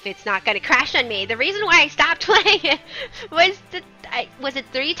it if it's not going to crash on me. The reason why I stopped playing it was it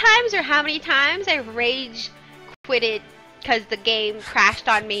 3 times or how many times I rage quitted because the game crashed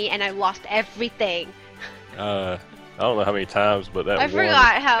on me and I lost everything. I don't know how many times, but that I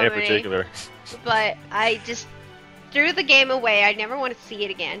forgot how many. Particular. But I just threw the game away. I never want to see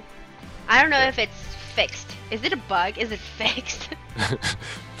it again. I don't know if it's fixed. Is it a bug? Is it fixed?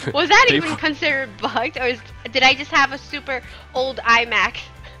 Was that even considered bugged, or did I just have a super old iMac?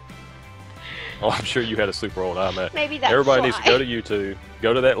 Oh, I'm sure you had a super old iMac. Maybe that's Everybody needs to go to YouTube,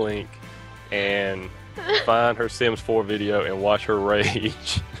 go to that link, and find her Sims 4 video and watch her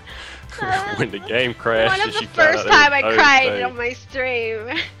rage when the game crashed. One of the first time I cried on my stream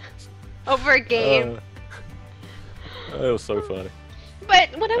over a game. It was so funny.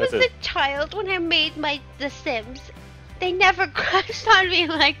 But when I was a child, when I made The Sims, they never crashed on me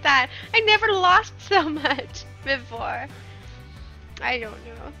like that. I never lost so much before. I don't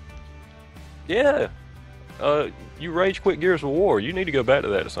know. Yeah. You rage quit Gears of War. You need to go back to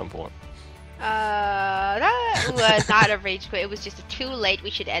that at some point. That was not a rage quit. It was just too late. We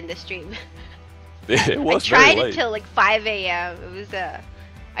should end the stream. It was I tried very late. Until like 5 a.m. It was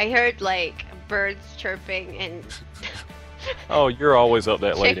I heard like birds chirping and oh, you're always up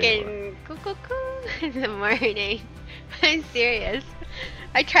that late. Chicken coo in the morning. I'm serious.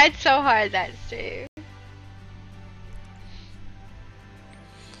 I tried so hard that stream.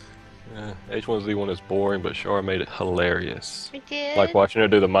 H1Z1 is boring, but Char made it hilarious. I did. Like watching her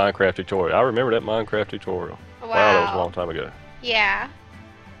do the Minecraft tutorial. I remember that Minecraft tutorial. Wow, that was a long time ago. Yeah.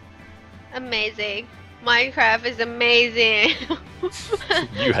 Amazing. Minecraft is amazing.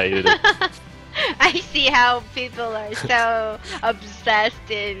 You hated it. I see how people are so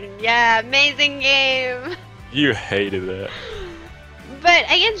obsessed and amazing game. You hated that. But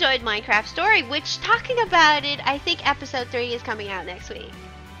I enjoyed Minecraft Story, which, talking about it, I think episode 3 is coming out next week.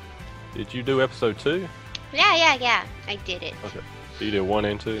 Did you do episode 2? Yeah, I did it. Okay. So you did 1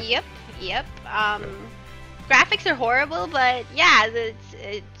 and 2? Yep. Graphics are horrible, but yeah,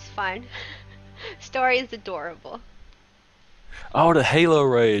 it's fun. Story is adorable. Oh, the Halo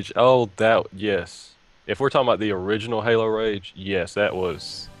Rage. Oh, yes. If we're talking about the original Halo Rage, yes, that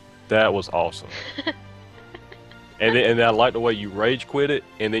was awesome. And I like the way you rage quit it,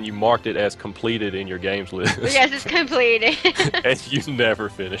 and then you marked it as completed in your games list. Yes, it's completed. And you never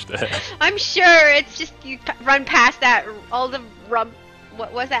finished that. I'm sure it's just you run past that all the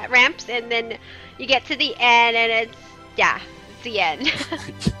what was that, ramps, and then you get to the end, and it's the end.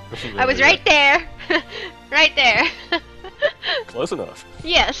 I was right there, right there. Close enough.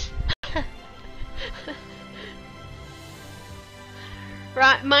 Yes.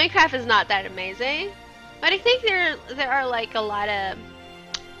 Minecraft is not that amazing, but I think there are like a lot of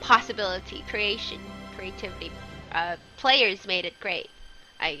creativity. Players made it great,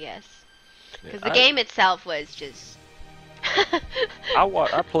 I guess, because the game itself was just.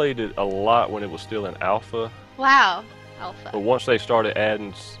 I played it a lot when it was still in alpha. Wow, alpha. But once they started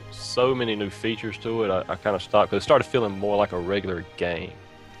adding so many new features to it, I kind of stopped because it started feeling more like a regular game.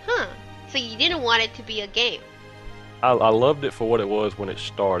 Huh. So you didn't want it to be a game? I loved it for what it was when it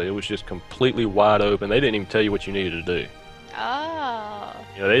started. It was just completely wide open. They didn't even tell you what you needed to do. Oh.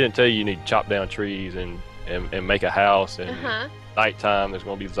 You know, they didn't tell you need to chop down trees and make a house, and nighttime there's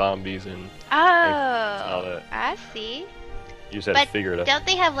going to be zombies and all that. I see. You just had to figure it out. Don't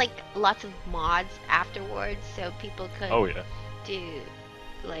they have like lots of mods afterwards so people could do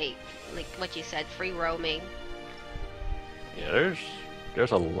like what you said, free roaming? Yeah,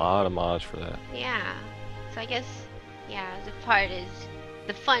 there's a lot of mods for that. Yeah. So I guess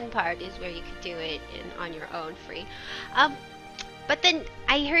the fun part is where you could do it on your own free. But then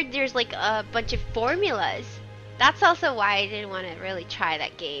I heard there's like a bunch of formulas. That's also why I didn't want to really try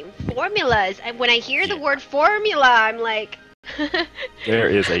that game. Formulas. And when I hear the word formula, I'm like. There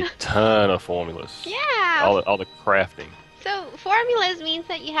is a ton of formulas. Yeah. All the crafting. So formulas means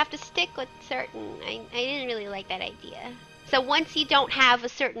that you have to stick with certain. I didn't really like that idea. So once you don't have a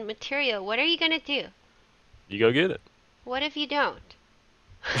certain material, what are you gonna do? You go get it. What if you don't?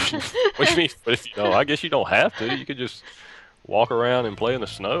 What do you mean? What if you don't? I guess you don't have to. You could just walk around and play in the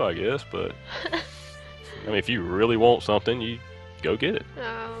snow, I guess. But I mean, if you really want something, you go get it.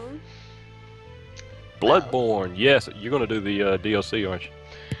 Oh. Bloodborne, yes, you're going to do the DLC, aren't you?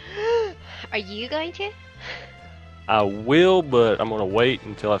 Are you going to? I will, but I'm going to wait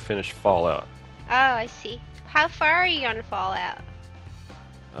until I finish Fallout. Oh, I see. How far are you on Fallout?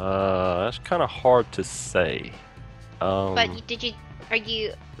 That's kind of hard to say. But did you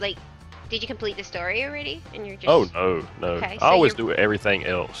complete the story already? And you're just... Oh, no. Okay, I always do everything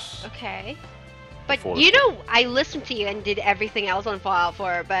else. Okay. But you know, I listened to you and did everything else on Fallout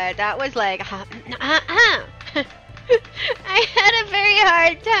 4, but that was like, I had a very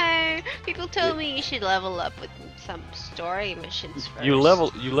hard time. People told me you should level up with some story missions first. You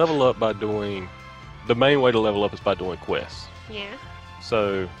level up by doing, the main way to level up is by doing quests. Yeah.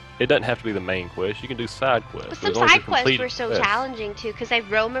 So it doesn't have to be the main quest. You can do side quests. But some side quests were so challenging too, because I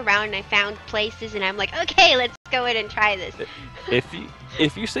roam around and I found places and I'm like, okay, let's go in and try this.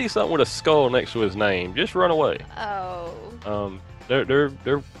 If you see something with a skull next to his name, just run away. Oh.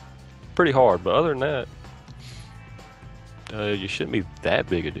 They're pretty hard, but other than that, you shouldn't be that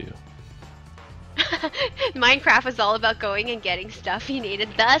big a deal. Minecraft was all about going and getting stuff you needed,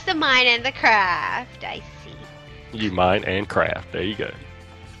 thus the mine and the craft. I see. You mine and craft. There you go.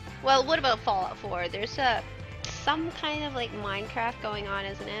 Well, what about Fallout 4? There's some kind of like Minecraft going on,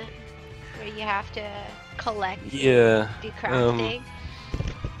 isn't it? Where you have to collect. Yeah. Do crafting.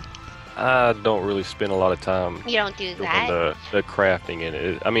 I don't really spend a lot of time. You don't do that. The crafting in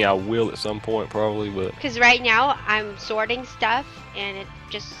it. I mean, I will at some point probably, but. Because right now I'm sorting stuff, and it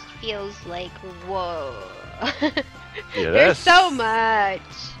just feels like whoa. Yeah, there's so much.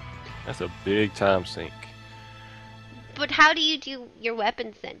 That's a big time sink. But how do you do your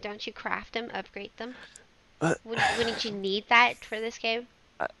weapons then? Don't you craft them, upgrade them? Wouldn't you need that for this game?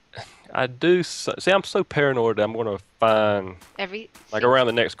 I do. See, I'm so paranoid that I'm going to find around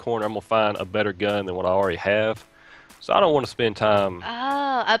the next corner, I'm going to find a better gun than what I already have. So I don't want to spend time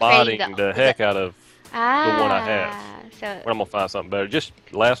modding the heck out of the one I have. So when I'm going to find something better. Just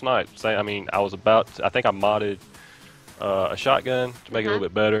last night, I think I modded a shotgun to make it a little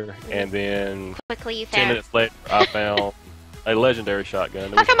bit better, and then quickly you 10 minutes later I found a legendary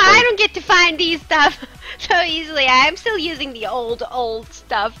shotgun. How come I don't get to find these stuff so easily? I'm still using the old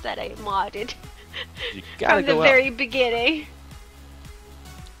stuff that I modded from the very beginning.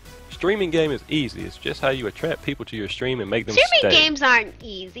 Just streaming game is easy. It's just how you attract people to your stream and make them Streaming stay. games aren't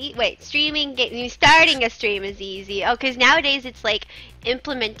easy. Wait, starting a stream is easy. Oh, because nowadays it's like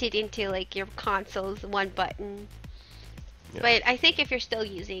implemented into like your consoles, one button. Yeah. But I think if you're still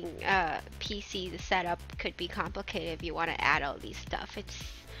using PC, the setup could be complicated if you want to add all these stuff. It's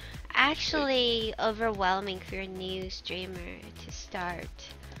actually overwhelming for a new streamer to start.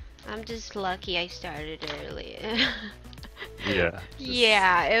 I'm just lucky I started early. Yeah.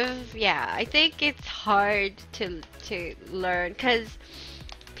 I think it's hard to learn because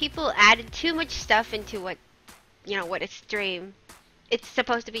people added too much stuff into what a stream. It's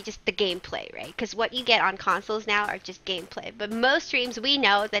supposed to be just the gameplay, right? Because what you get on consoles now are just gameplay. But most streams, we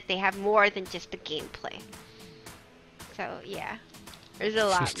know that they have more than just the gameplay. So yeah, there's a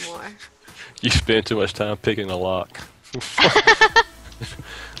lot more. You spend too much time picking a lock.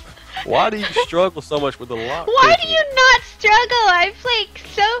 Why do you struggle so much with the lock? Why do you not struggle? I'm like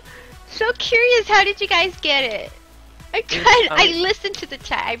so curious. How did you guys get it? I listened to the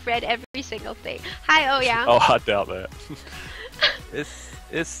chat. I've read every single thing. Hi, Ouyang. Oh, I doubt that.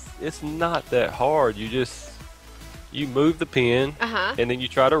 It's not that hard. You move the pin, and then you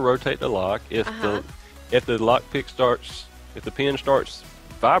try to rotate the lock. If the lock pick if the pin starts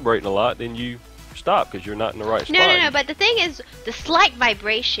vibrating a lot, then you stop because you're not in the right spot. No. But the thing is, the slight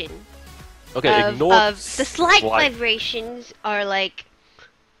vibration. Okay, ignore the slight vibrations are like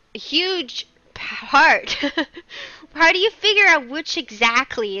a huge part. How do you figure out which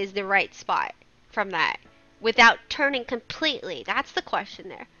exactly is the right spot from that without turning completely? That's the question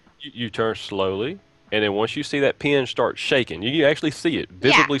there. You turn slowly, and then once you see that pin start shaking, you actually see it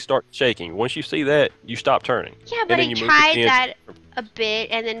visibly start shaking. Once you see that, you stop turning. Yeah, but I tried that a bit,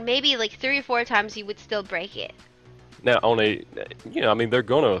 and then maybe like 3 or 4 times you would still break it. Now, they're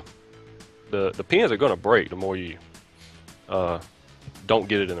gonna, the pins are gonna break the more you don't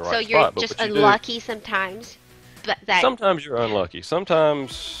get it in the right spot. So you're just unlucky sometimes. Sometimes you're unlucky.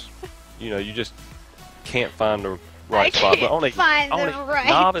 Sometimes, you just can't find the right spot. But on a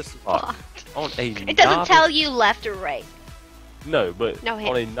novice lock, it doesn't tell you left or right. No, but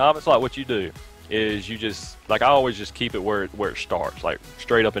on a novice lock, what you do is you just, like, I always just keep it where it starts, like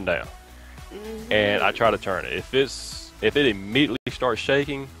straight up and down, and I try to turn it. If it immediately starts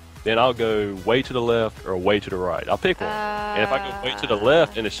shaking, then I'll go way to the left or way to the right. I'll pick one. And if I go way to the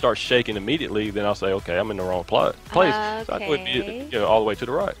left and it starts shaking immediately, then I'll say, okay, I'm in the wrong place. So I go immediately, all the way to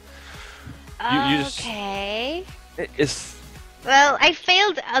the right. Okay. Well, I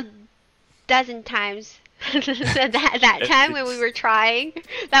failed a dozen times. that time when we were trying,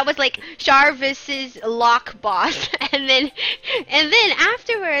 that was like Char versus Lock Boss, and then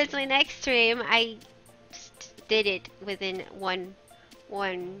afterwards, my next stream, I did it within one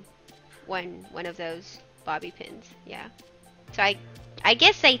of those bobby pins. Yeah. So I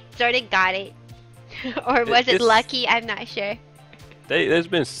guess I sort of got it, or was it lucky? I'm not sure. There's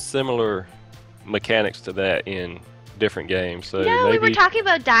been similar mechanics to that in different games. So we were talking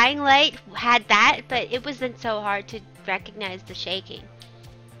about Dying Light had that, but it wasn't so hard to recognize the shaking.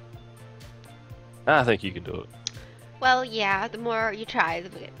 I think you can do it. Well, yeah, the more you try, the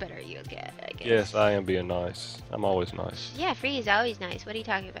better you'll get, I guess. Yes, I am being nice. I'm always nice. Yeah, Free is always nice. What are you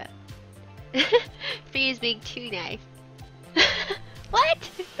talking about? Free is being too nice. What?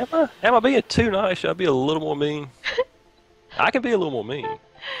 Am I being too nice? Should I be a little more mean? I can be a little more mean.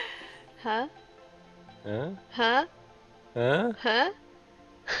 Huh? Huh? Huh? Huh? Huh?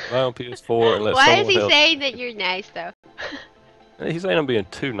 Buy on PS4 and let Why someone is he else... saying that you're nice, though? He's saying I'm being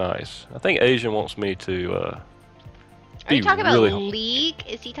too nice. I think Asian wants me to Are you talking really about League?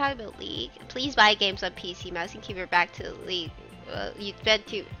 Is he talking about League? Please buy games on PC. Mouse and keyboard back to League. You spent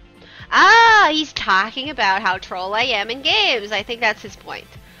too... Ah, he's talking about how troll I am in games. I think that's his point.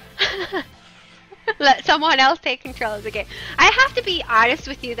 Let someone else take control of the game. I have to be honest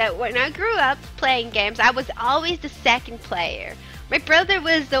with you that when I grew up playing games, I was always the second player. My brother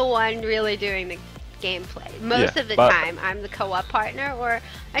was the one really doing the gameplay. Most of the time, I'm the co-op partner, or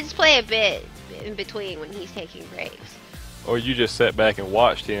I just play a bit in between when he's taking breaks. Or you just sat back and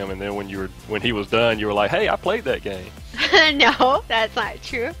watched him, and then when he was done, you were like, "Hey, I played that game." No, that's not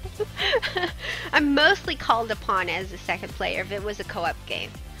true. I'm mostly called upon as a second player if it was a co-op game.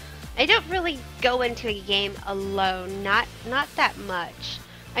 I don't really go into a game alone, not that much.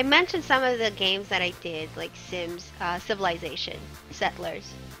 I mentioned some of the games that I did, like Sims, Civilization,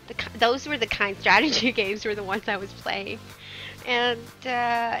 Settlers. Those were the kind of strategy games were the ones I was playing. And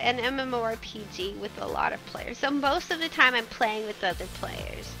an MMORPG with a lot of players. So most of the time I'm playing with other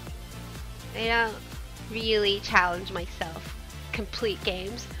players. I don't really challenge myself complete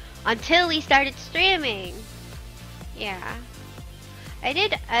games until he started streaming. Yeah. I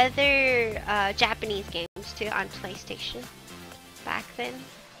did other Japanese games too on PlayStation back then.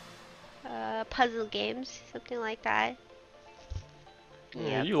 Puzzle games, something like that.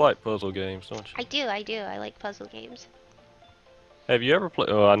 Yeah, you like puzzle games, don't you? I do. I like puzzle games. Have you ever played?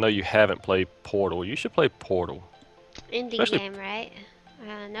 Oh, I know you haven't played Portal. You should play Portal. Indie game, right?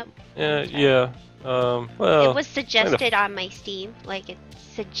 Nope. Yeah. Well, it was suggested on my Steam. Like, it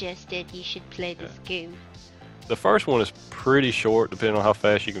suggested you should play this game. The first one is pretty short, depending on how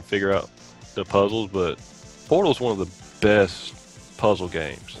fast you can figure out the puzzles, but Portal's one of the best puzzle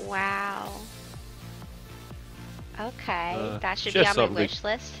games. Wow. Okay, that should be on my wish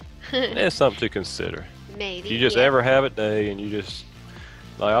list. It's something to consider. Maybe. If you just ever have a day and you just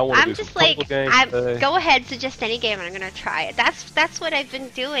like, I want to do some puzzle games today. Go ahead, suggest any game, and I'm gonna try it. That's what I've been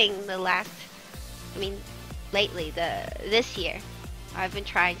doing lately. This year, I've been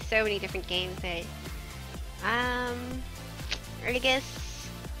trying so many different games. I guess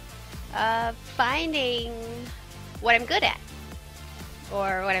finding what I'm good at,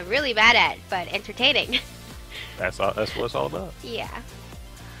 or what I'm really bad at, but entertaining. That's what it's all about. Yeah.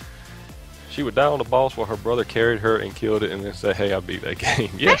 She would die on the boss while her brother carried her and killed it, and then say, "Hey, I beat that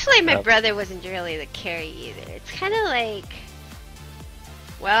game." Yeah. Actually, my brother wasn't really the carry either. It's kind of like,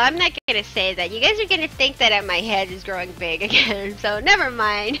 well, I'm not gonna say that. You guys are gonna think that my head is growing big again, so never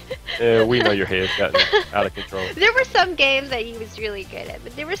mind. Yeah, we know your head's gotten out of control. There were some games that he was really good at,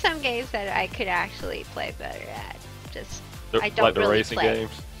 but there were some games that I could actually play better at. I don't like the really racing play.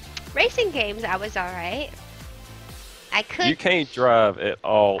 games. Racing games, I was alright. I could. You can't drive at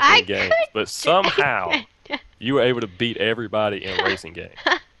all in games, but somehow you were able to beat everybody in racing games.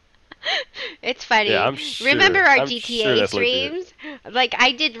 It's funny. Yeah, I'm sure. Remember our I'm GTA sure streams? Like,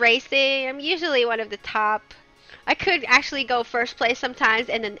 I did racing. I'm usually one of the top. I could actually go first place sometimes,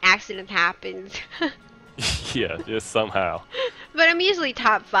 and an accident happens. Yeah, just somehow. But I'm usually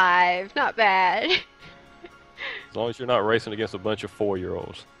top 5. Not bad. As long as you're not racing against a bunch of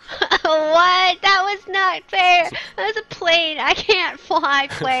 4-year-olds. What? That was not fair. That was a plane. I can't fly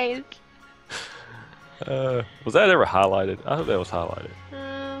planes. Was that ever highlighted? I hope that was highlighted.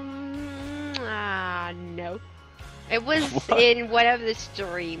 No. It was in one of the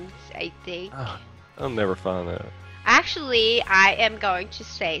streams, I think. I'll never find that. Actually, I am going to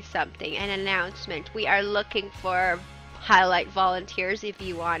say something, an announcement. We are looking for highlight volunteers if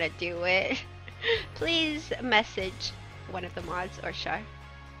you want to do it. Please message one of the mods or Char.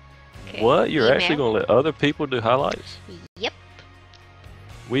 Okay. What? You're actually going to let other people do highlights? Yep.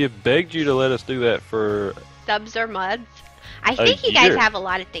 We have begged you to let us do that for subs or mods. I think you guys have a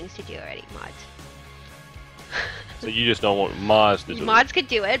lot of things to do already, mods. So you just don't want mods to do it? Mods could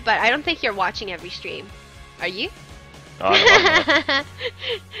do it, but I don't think you're watching every stream. Are you? I'm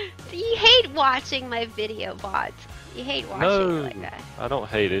You hate watching my video VODs. You hate watching it like that. I don't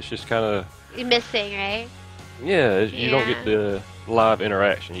hate it. It's just kind of... You're missing, right? Yeah, you don't get the live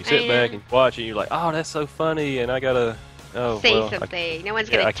interaction. You sit back and watch it, and you're like, oh, that's so funny, and I gotta... say something. No one's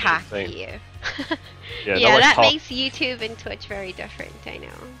gonna talk to you. Yeah, that makes YouTube and Twitch very different, I know.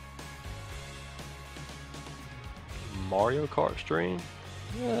 Mario Kart stream?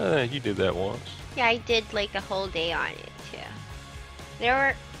 Yeah, you did that once. Yeah, I did like a whole day on it, too.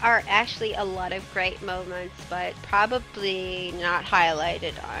 There are actually a lot of great moments, but probably not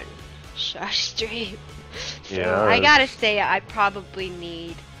highlighted on Char's stream. So yeah, I gotta say, I probably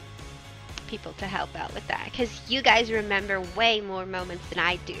need people to help out with that, because you guys remember way more moments than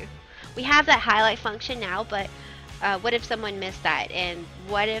I do. We have that highlight function now, but what if someone missed that, and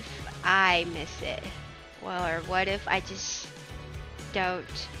what if I miss it? Well, or what if I just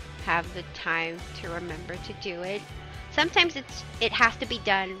don't have the time to remember to do it? Sometimes it has to be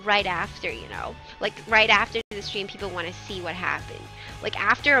done right after, you know, like right after the stream. People want to see what happened. Like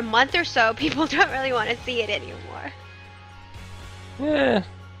after a month or so, people don't really want to see it anymore. Yeah,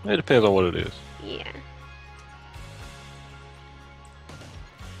 it depends on what it is. Yeah.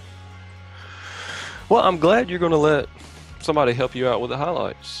 Well, I'm glad you're going to let somebody help you out with the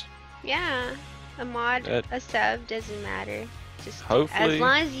highlights. Yeah, a mod, a sub, doesn't matter. Just hopefully, as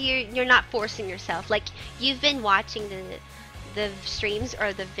long as you're not forcing yourself. Like, you've been watching the streams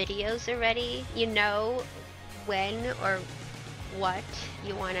or the videos already. You know when or what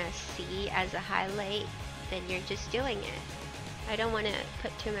you want to see as a highlight. Then you're just doing it. I don't want to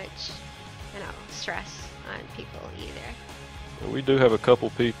put too much, stress on people either. We do have a couple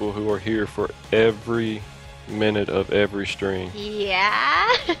people who are here for every minute of every stream.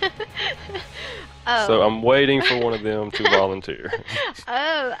 Yeah. Oh. So I'm waiting for one of them to volunteer.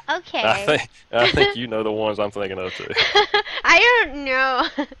 Oh, okay. I think you know the ones I'm thinking of too. I don't know.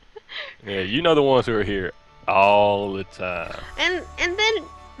 Yeah, you know the ones who are here All the time.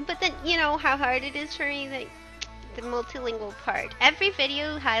 But then you know how hard it is for me, like the multilingual part. Every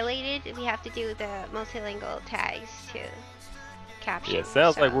video highlighted, we have to do the multilingual tags to caption. Yeah, it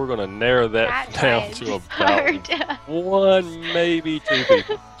sounds like we're gonna narrow that down to about one, maybe two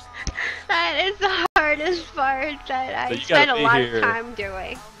people. That is the hardest part that I spend a lot of time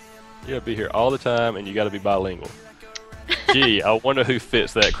doing. You gotta be here all the time, and you gotta be bilingual. Gee, I wonder who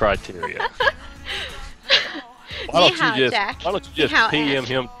fits that criteria. Why don't you just PM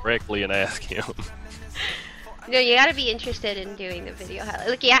him directly and ask him? No, you gotta be interested in doing the video highlight.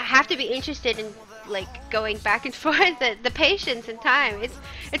 Like, you have to be interested in like going back and forth. The patience and time.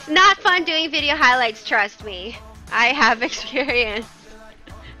 It's not fun doing video highlights. Trust me, I have experience.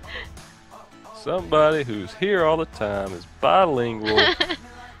 Somebody who's here all the time is bilingual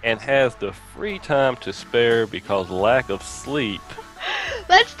and has the free time to spare because lack of sleep.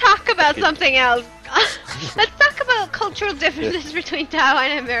 Let's talk about something else. Let's talk about cultural differences between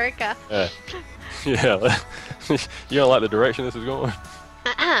Taiwan and America. Yeah. You don't like the direction this is going?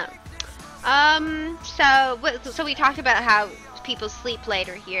 So we talked about how people sleep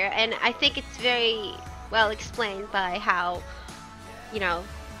later here, and I think it's very well explained by how, you know,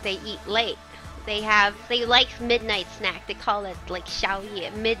 they eat late. They like midnight snack. They call it like 宵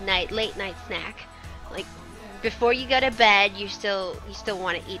夜, midnight, late night snack. Like before you go to bed, you still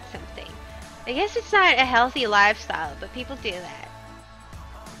want to eat something. I guess it's not a healthy lifestyle, but people do that.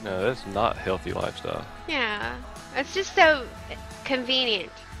 No, that's not healthy lifestyle. Yeah, it's just so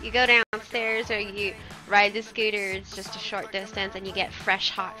convenient. You go downstairs or you ride the scooter. It's just a short distance, and you get fresh,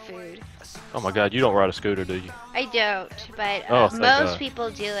 hot food. Oh my God, you don't ride a scooter, do you? I don't, but most people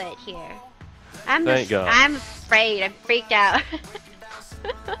do it here. I'm afraid. I'm freaked out.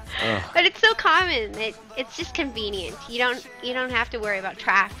 But it's so common. It's just convenient. You don't have to worry about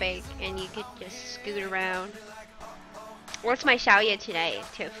traffic, and you could just scoot around. What's my 宵夜 today,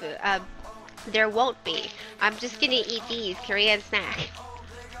 tofu? There won't be. I'm just gonna eat these Korean snack.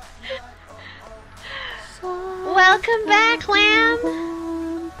 Welcome back, Lamb.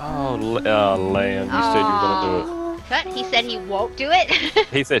 Oh, Lamb, you said you were gonna do it. What? He said he won't do it?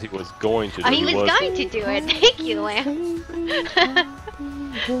 He said he was going to do it. Oh, he was going to do it. Thank you, Lamb.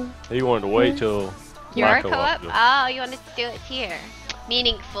 He wanted to wait till your co-op? Oh, you wanted to do it here.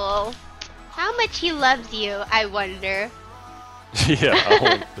 Meaningful. How much he loves you, I wonder. Yeah, I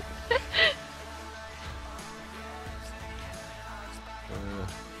wonder.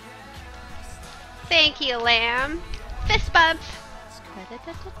 Thank you, Lamb. Fist bump.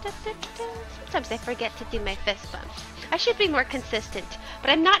 Sometimes I forget to do my fist bumps. I should be more consistent, but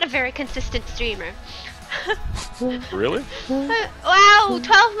I'm not a very consistent streamer. Really? Wow,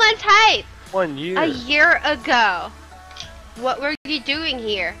 12 months hype! 1 year. A year ago. What were you doing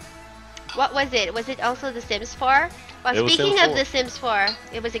here? What was it? Was it also The Sims 4? Well, speaking of The Sims 4,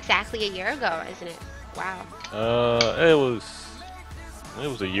 it was exactly a year ago, isn't it? Wow. It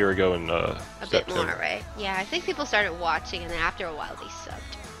was a year ago in a September. Bit more, right? Yeah, I think people started watching, and then after a while they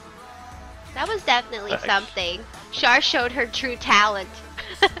subbed. That was definitely something. Char showed her true talent.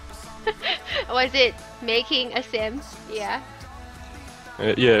 Was it making a sim? Yeah.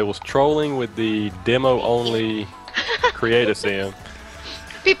 Yeah, it was trolling with the demo-only create a sim.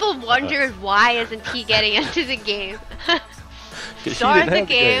 People wondered why isn't he getting into the game. Start the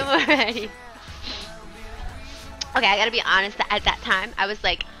game already. Okay, I gotta be honest, at that time, I was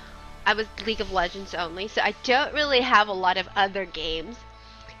League of Legends only, so I don't really have a lot of other games.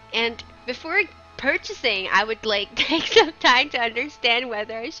 And before purchasing, I would like take some time to understand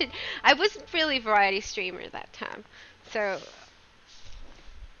whether I wasn't really a variety streamer at that time. So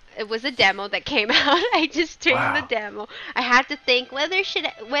it was a demo that came out. I just streamed the demo. I had to think whether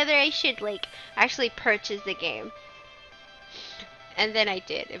I should like actually purchase the game. And then I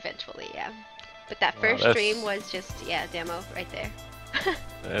did eventually, yeah. But that first stream was just, demo right there.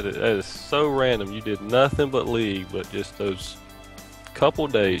 That is so random. You did nothing but League, but just those couple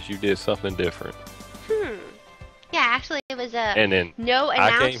days you did something different. Yeah, actually it was and then no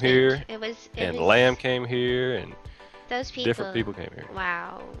announcement. I came here, it was Lamb came here, and those people, different people came here.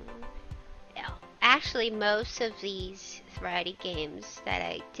 Wow. Yeah. Actually, most of these variety games that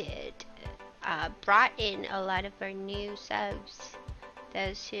I did brought in a lot of our new subs.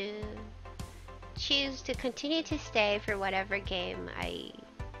 Those who choose to continue to stay for whatever game I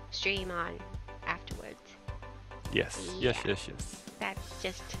stream on afterwards. Yes, yes. That's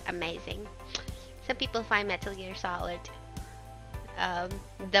just amazing. Some people find Metal Gear Solid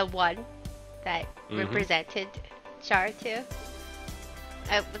the one that represented Char too.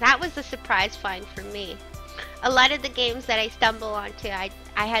 That was a surprise find for me. A lot of the games that I stumble onto, I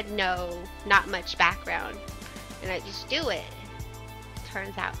I had not much background, and I just do it.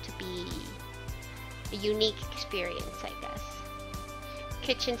 Turns out to be a unique experience, I guess.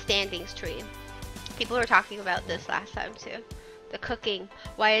 Kitchen standings tree. People were talking about this last time too. The cooking.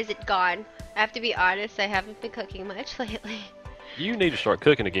 Why is it gone? I have to be honest, I haven't been cooking much lately. You need to start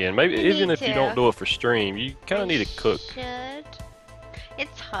cooking again. Maybe even if you don't do it for stream, you kind of need to cook. Should.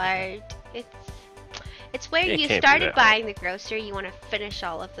 It's hard. It's where you started buying the grocery, you want to finish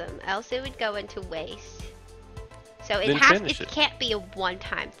all of them, else it would go into waste. So it can't be a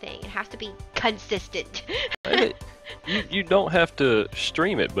one-time thing. It has to be consistent. You don't have to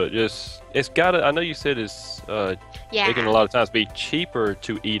stream it, but just it's gotta. I know you said it's it can a lot of times be cheaper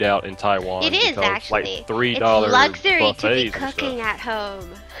to eat out in Taiwan. It is actually like $3 it's luxury to be buffets cooking at home.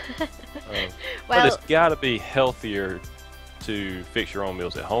 But it's gotta be healthier to fix your own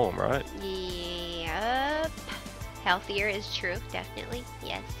meals at home, right? Yep. Healthier is true, definitely.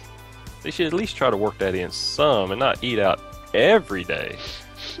 Yes. They should at least try to work that in some and not eat out every day.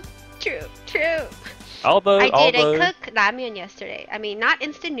 True, true. Although I cooked ramen yesterday. I mean, not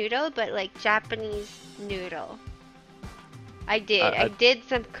instant noodle, but like Japanese noodle. I did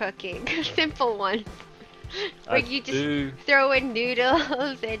some cooking, simple ones. Where you just throw in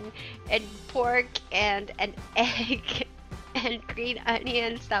noodles and pork and an egg and green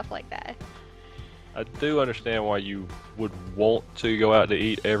onion, stuff like that. I do understand why you would want to go out to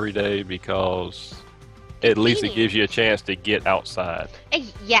eat every day, because at least it gives you a chance to get outside.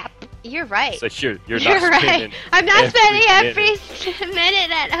 Yep, you're right. So you're not right. I'm not spending every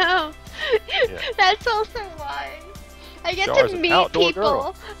minute at home. Yeah. That's also why. I get to meet people.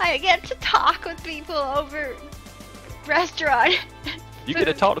 Girl. I get to talk with people over restaurant. You get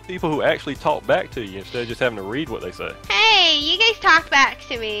to talk to people who actually talk back to you instead of just having to read what they say. Hey, you guys talk back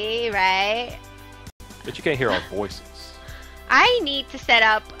to me, right? But you can't hear our voices. I need to set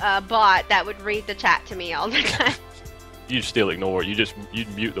up a bot that would read the chat to me all the time. You'd still ignore it.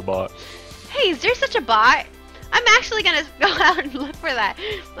 You'd mute the bot. Hey, is there such a bot? I'm actually gonna go out and look for that.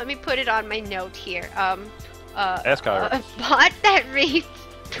 Let me put it on my note here. Ask Kyra. A bot that reads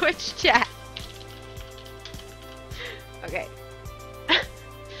Twitch chat. Okay.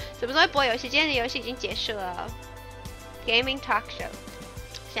 什么时候播游戏？今天的游戏已经结束了。Gaming talk show。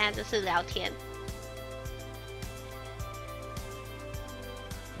现在就是聊天。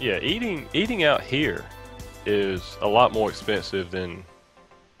Yeah, eating out here is a lot more expensive than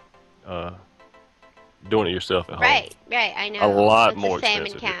doing it yourself at home. Right, I know. A lot more expensive.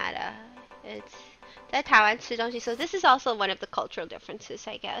 It's the same in Canada. It's 在台湾吃东西, so this is also one of the cultural differences,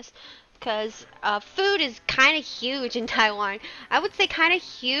 I guess. Because food is kind of huge in Taiwan. I would say kind of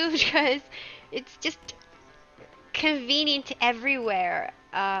huge because it's just convenient everywhere.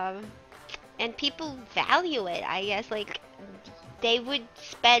 And people value it, I guess. Like, they would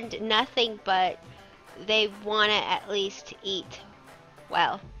spend nothing, but they want to at least eat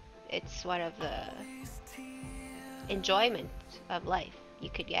well. It's one of the enjoyment of life you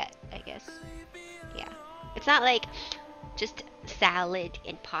could get, I guess. Yeah. It's not like just salad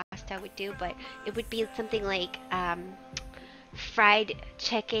and pasta would do, but it would be something like fried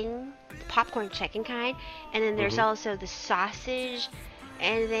chicken, popcorn chicken kind, and then there's also the sausage,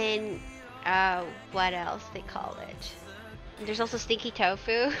 and then what else they call it? And there's also stinky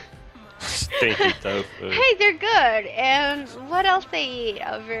tofu. Stinky tofu. Hey, they're good. And what else they eat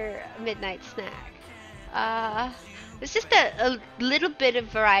over midnight snack? It's just a little bit of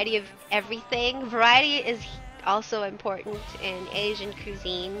variety of everything. Variety is also important in Asian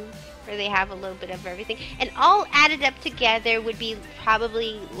cuisine, where they have a little bit of everything. And all added up together would be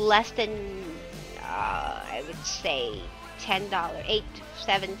probably less than, I would say, $10, 8,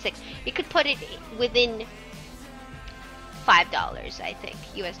 7, 6. You could put it within $5, I think,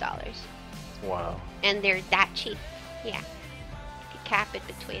 US dollars. Wow. And they're that cheap. Yeah. You could cap it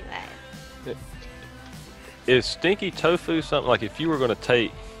between that. Is stinky tofu something like, if you were going to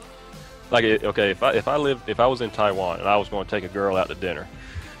take, like, okay, if I was in Taiwan and I was going to take a girl out to dinner,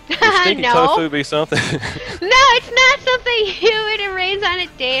 would stinky tofu be something? No, it's not something you would arrange on a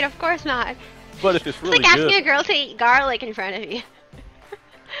date. Of course not. But if it's really like asking a girl to eat garlic in front of you.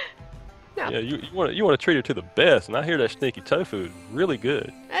 No. Yeah, you want to treat her to the best, and I hear that stinky tofu is really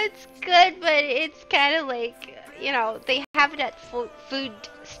good. It's good, but it's kind of like, you know, they have it at food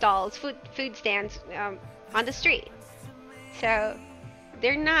stalls, food stands on the street. So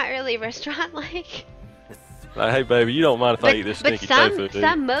they're not really restaurant-like. Like, hey, baby, you don't mind if I eat this stinky tofu, do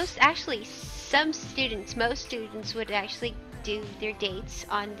you? Most students would actually do their dates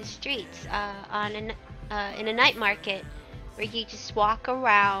on the streets, in a night market, where you just walk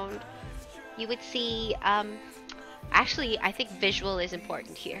around. You would see Actually, I think visual is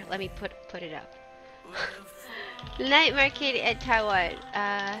important here. Let me put it up. Night market at Taiwan.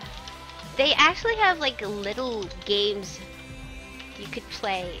 They actually have like little games you could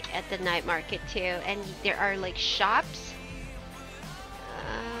play at the night market too, and there are like shops.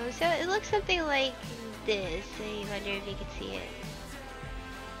 So it looks something like this. I wonder if you can see it.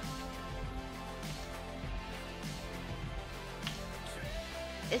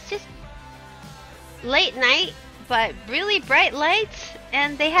 It's just late night, but really bright lights,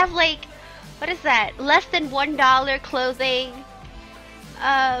 and they have like, what is that? Less than $1 clothing.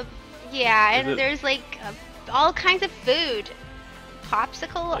 Yeah, and there's like all kinds of food,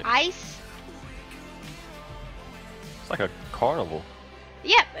 popsicle, ice. It's like a carnival.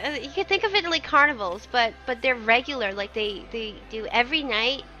 Yep, you can think of it like carnivals, but they're regular. Like they do every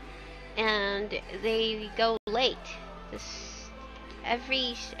night, and they go late.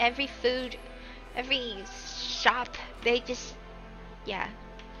 Every food, every shop, they just, yeah.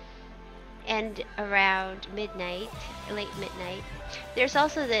 And around midnight, late midnight. There's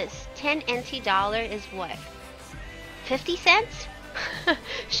also this 10 NT dollar is what? 50 cents?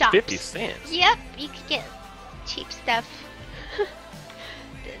 Shops. 50 cents? Yep, you could get cheap stuff.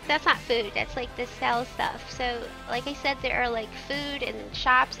 That's not food, that's like the sell stuff. So, like I said, there are like food and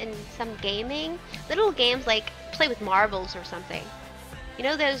shops and some gaming. Little games like play with marbles or something. You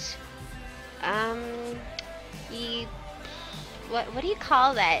know those, what do you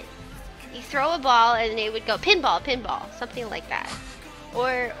call that? You throw a ball and it would go pinball, something like that.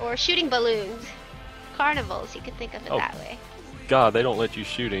 Or shooting balloons. Carnivals, you could think of it that way. God, they don't let you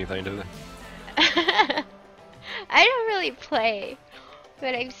shoot anything, do they? I don't really play,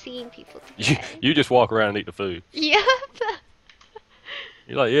 but I've seen people do that. You just walk around and eat the food. Yep.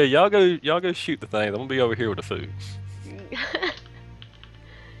 You're like, yeah, y'all go shoot the thing. I'm gonna be over here with the food.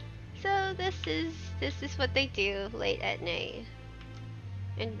 So this is what they do late at night.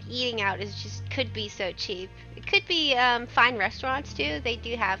 And eating out could be so cheap. It could be fine restaurants too. They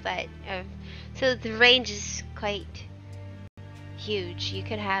do have that. So the range is quite huge. You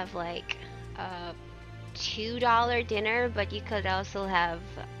could have like a $2 dinner, but you could also have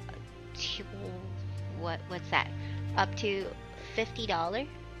what's that? Up to $50.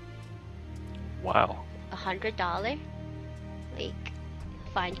 Wow. $100, like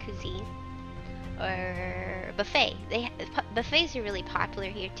fine cuisine. Or buffet. Buffets are really popular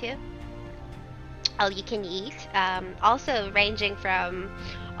here too. All you can eat. Also ranging from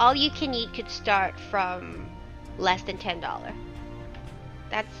all you can eat could start from less than $10.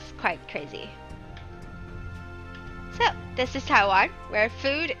 That's quite crazy. So this is Taiwan, where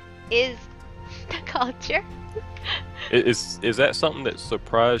food is the culture. Is that something that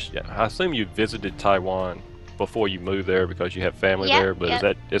surprised you? I assume you visited Taiwan before you moved there because you have family there,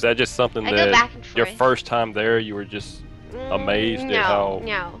 but is that just something that your first time there you were just amazed at how?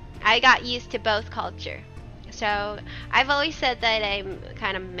 No, I got used to both culture. So I've always said that I'm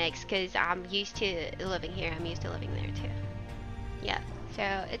kind of mixed because I'm used to living here. I'm used to living there too. Yeah,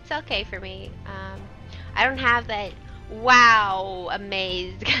 so it's okay for me. I don't have that wow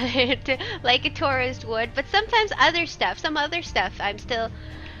amazed like a tourist would, but sometimes some other stuff I'm still,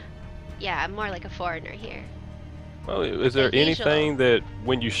 yeah, I'm more like a foreigner here. Well, is there anything that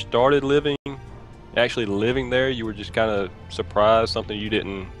when you started actually living there, you were just kind of surprised, something you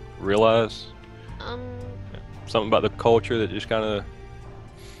didn't realize? Something about the culture that just kind of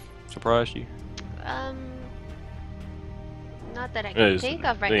surprised you? Not that I can think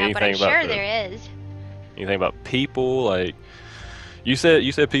of right now, but I'm sure there is. Anything about people? Like, you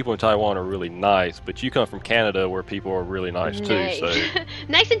said people in Taiwan are really nice, but you come from Canada where people are really nice too, so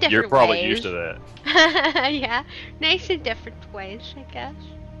nice in different ways. You're probably used to that. Yeah, nice in different ways, I guess.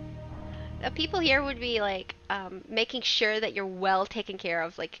 The people here would be like making sure that you're well taken care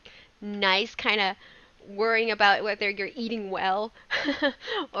of, like nice, kind of worrying about whether you're eating well,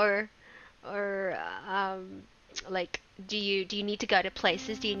 or like do you need to go to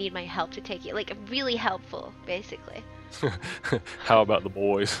places? Do you need my help to take you? Like really helpful, basically. How about the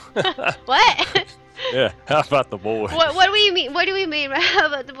boys? What? Yeah, how about the boys? What do you mean? What do we mean by how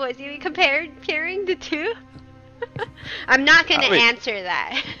about the boys? Do you mean comparing the two? I'm not gonna answer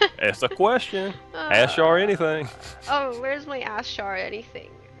that. It's a question. Ask Char anything. Oh, where's my ask Char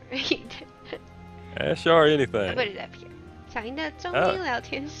anything? Ask Char anything. Put it up here.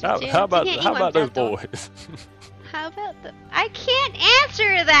 How about those boys? How about the? I can't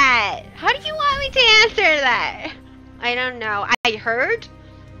answer that. How do you want me to answer that? I don't know. I heard.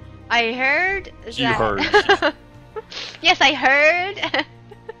 You heard. Yes, I heard.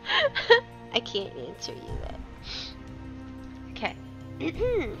 I can't answer you that. Okay.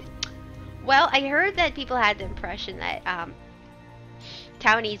 Well, I heard that people had the impression that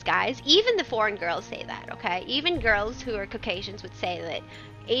Taiwanese guys, even the foreign girls say that, okay? Even girls who are Caucasians would say that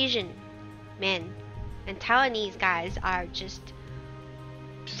Asian men and Taiwanese guys are just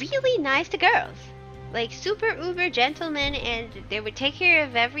really nice to girls. Like super uber gentlemen, and they would take care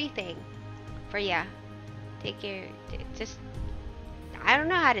of everything for ya. Take care, just, I don't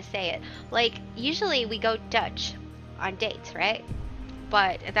know how to say it. Like, usually we go Dutch on dates, right?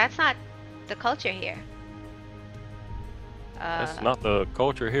 But that's not the culture here. That's not the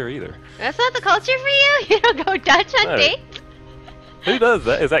culture here either. That's not the culture for you? You don't go Dutch on dates? Who does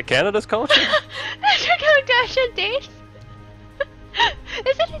that? Is that Canada's culture? You don't go Dutch on dates?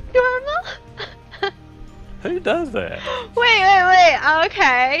 Isn't it normal? Who does that? Wait.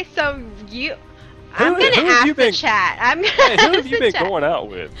 Okay, so you... I'm gonna ask the chat. Who have you been going out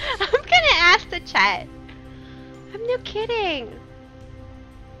with? I'm gonna ask the chat. I'm no kidding.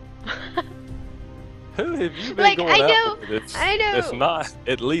 Who have you been going out with? I know. It's not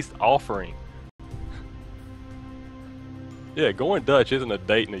at least offering. Yeah, going Dutch isn't a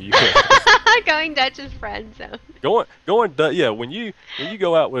date in the U.S. Going Dutch is friend zone. Going Dutch. Yeah, when you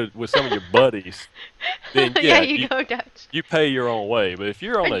go out with some of your buddies, then you go Dutch. You pay your own way. But if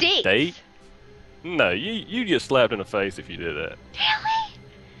you're on a date, no, you get slapped in the face if you do that.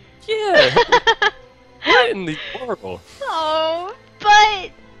 Really? Yeah. What in the world? Oh,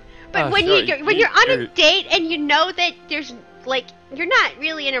 but when you're on a date and you know that there's like you're not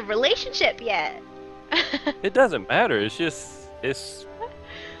really in a relationship yet. It doesn't matter. It's just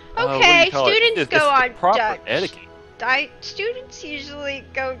okay. Students go on proper Dutch. Etiquette. Students usually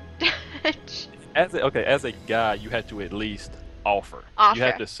go Dutch. As a guy, you have to at least offer. You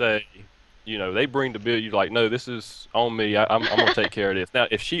have to say, you know, they bring the bill. You're like, no, this is on me. I'm gonna take care of this. Now,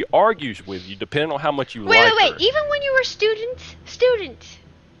 if she argues with you, depending on how much you like her. Wait. Even when you were students.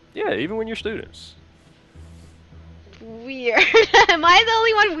 Yeah, even when you're students. Weird. Am I the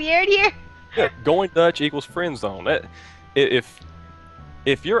only one weird here? Yeah, going Dutch equals friend zone. That if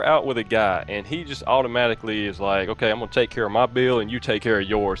you're out with a guy and he just automatically is like, okay, I'm gonna take care of my bill and you take care of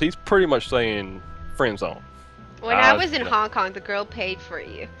yours, he's pretty much saying friend zone. When I was in Hong Kong, the girl paid for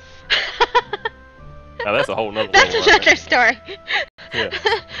you. Now that's a whole nother level. That's another story. Yeah.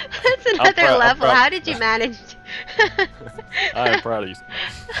 That's another level. How did you manage? I am proud of you.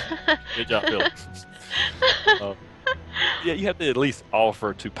 Good job, Phil. Yeah, you have to at least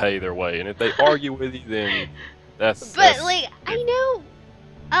offer to pay their way, and if they argue with you, then that's. But like, I know.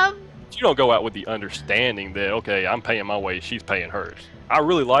 You don't go out with the understanding that okay, I'm paying my way, she's paying hers. I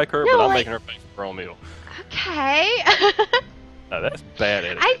really like her, but I'm making her pay for her own meal. Okay. No, that's bad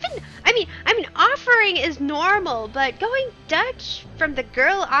etiquette. I mean, offering is normal, but going Dutch from the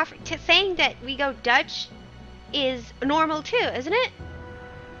girl saying that we go Dutch is normal too, isn't it?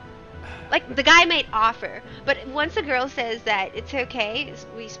 Like, the guy might offer, but once the girl says that it's okay,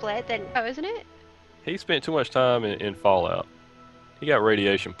 we split, then, isn't it? He spent too much time in Fallout. He got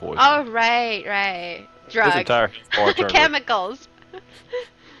radiation poisoning. Oh, right. Drugs. His entire chemicals.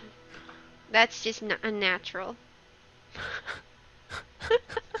 That's just unnatural.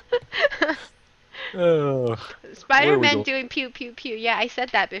 Spider-Man doing pew pew pew. Yeah, I said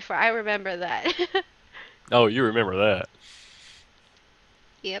that before. I remember that. Oh, you remember that?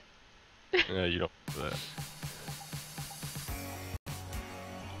 Yep. Yeah, you don't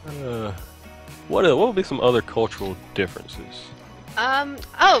remember that. What would be some other cultural differences?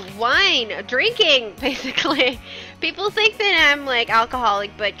 Wine, drinking, basically. People think that I'm like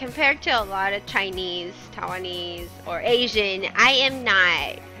alcoholic, but compared to a lot of Chinese, Taiwanese, or Asian, I am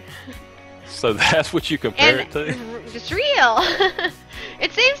not. So that's what you compare it to? It's real.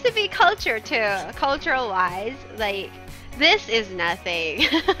 It seems to be culture too, cultural-wise. Like, this is nothing.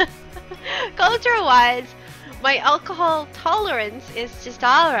 Culture-wise, my alcohol tolerance is just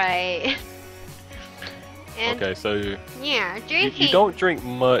alright. Okay, so yeah, drinking. You don't drink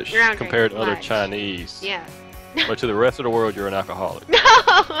much compared to other Chinese. Yeah. But to the rest of the world, you're an alcoholic.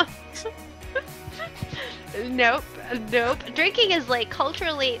 No. Nope. Drinking is like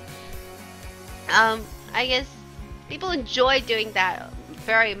culturally. I guess people enjoy doing that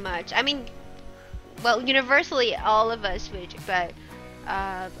very much. I mean, well, universally, all of us would, but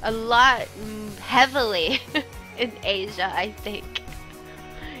a lot heavily in Asia, I think.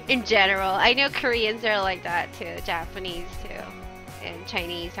 In general, I know Koreans are like that too, Japanese too, and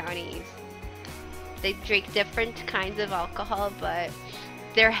Chinese, Taiwanese. They drink different kinds of alcohol, but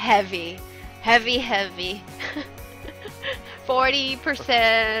they're heavy. 40%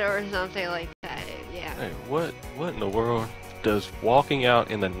 or something like that. Yeah. Hey, what in the world does walking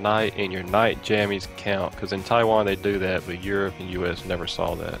out in the night in your night jammies count? Because in Taiwan they do that, but Europe and US never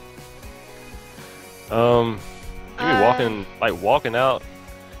saw that. You mean walking out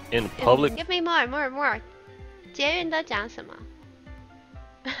in public? Give me more. 捷运都讲什么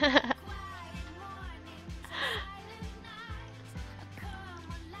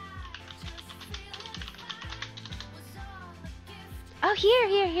？Oh,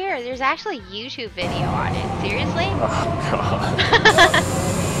 here. There's actually a YouTube video on it. Seriously? Oh, God.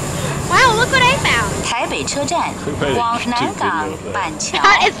 Wow, look what I found. 台北车站往南港板桥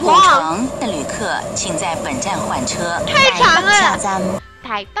古城的旅客，请在本站换车。太长了。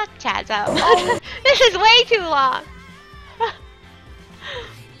台北车站。This is way too long.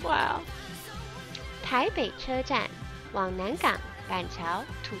 Wow. 台北车站往南港板桥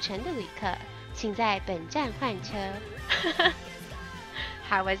土城的旅客，请在本站换车。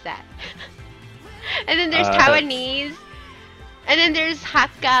How was that? And then there's Taiwanese, and then there's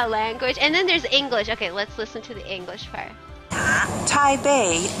Hakka language, and then there's English. Okay, let's listen to the English part.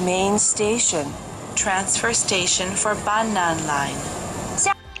 Taipei main station, transfer station for Bannan line.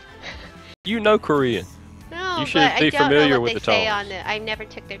 You know Korean. No, you should be familiar with the say on it. I never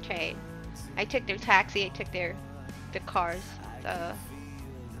took their train. I took their taxi. I took the cars, the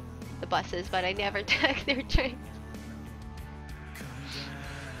buses, but I never took their train.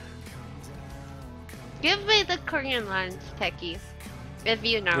 Give me the Korean ones, Techie, if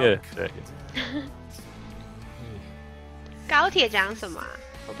you know. Yeah, Techie. 高铁讲什么啊？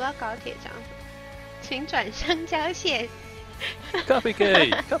我不知道高铁讲什么。请转香蕉线。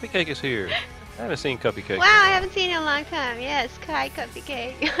Cupcake is here. I haven't seen Cupcake. Wow, I haven't seen it in a long time. Yes, hi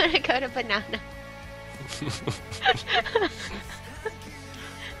Cupcake. You wanna go to Banana?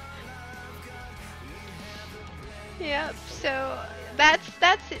 Yep. So that's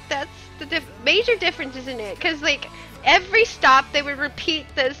the major difference, isn't it? Because like every stop they would repeat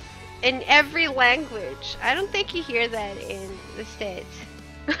this in every language. I don't think you hear that in the States.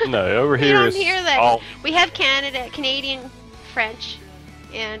 No, over here you don't is hear that. all We have Canadian French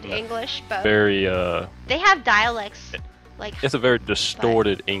and English, but very they have dialects. Like it's a very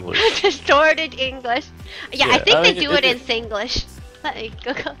distorted English. Distorted English. Yeah, I think they do it in Singlish. Let me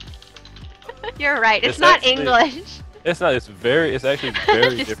Google. You're right. It's not actually, English. It's not. It's actually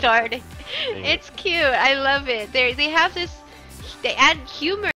very distorted. It's cute. I love it. They have this. They add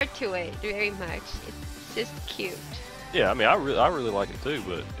humor to it very much. It's just cute. Yeah, I mean, I really like it too,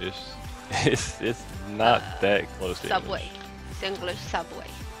 but it's not that close to Subway. English. It's English Subway.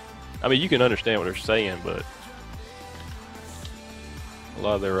 I mean, you can understand what they're saying, but a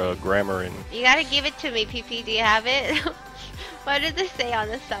lot of their grammar and. You gotta give it to me, PP. Do you have it? What does it say on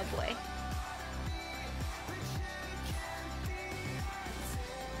the subway?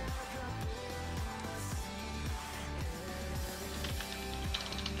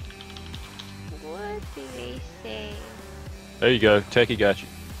 What do they say? There you go. Techie got you.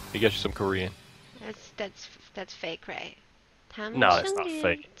 He got you some Korean. That's fake, right? No, it's not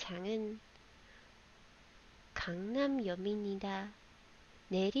fake. 장은 강남역입니다.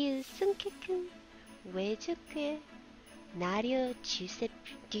 내릴 승객은 왼쪽에 내려주십시오.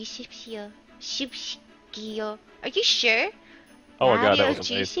 십시기요. Are you sure? Oh my God, that was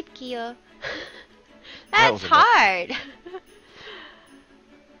amazing. 내려주십시오. That's hard.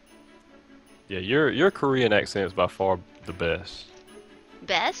 Yeah, your Korean accent is by far the best.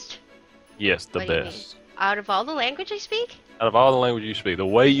 Best? Yes, the What do you best. mean? Out of all the language I speak? Out of all the language you speak, the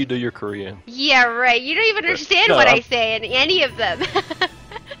way you do your Korean. Yeah, right. You don't even understand what I say in any of them.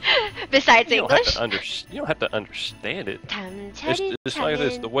 Besides English. You don't have to understand it. It's like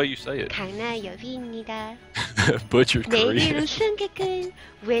this, the way you say it. 강남역입니다. Butchered Korean. 내리는 승객은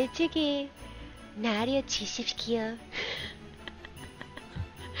왼쪽에 내려주십시오.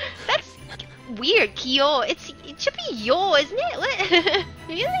 That's weird, Kyo. It should be yo, isn't it? What?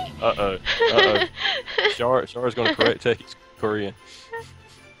 Really? Uh-oh. Char's gonna correct Techie's Korean.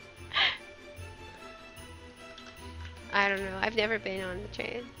 I don't know. I've never been on the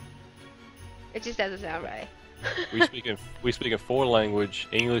train. It just doesn't sound right. we speak in 4 languages: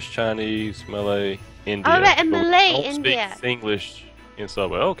 English, Chinese, Malay, India. Oh, right, and Malay, don't India. Speak English in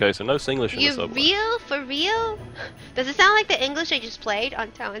subway. Okay, so no Singlish in the subway. You real? For real? Does it sound like the English I just played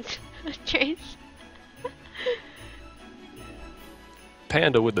on Talon's trains?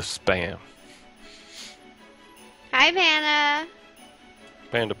 Panda with the spam. Hi, Panda.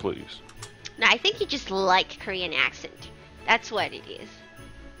 Panda, please. No, I think you just like Korean accent. That's what it is.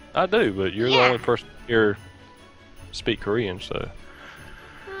 I do, but you're the only person here speak Korean, so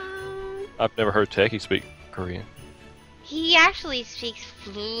I've never heard Techie speak Korean. He actually speaks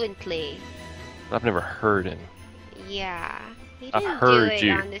fluently. I've never heard him. Yeah, he I've didn't heard do it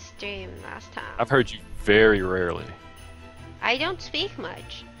you. on the stream last time. I've heard you very rarely. I don't speak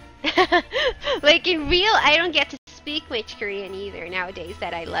much. Like in real, I don't get to speak much Korean either nowadays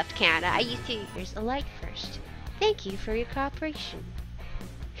that I left Canada. I used to use a light first. Thank you for your cooperation.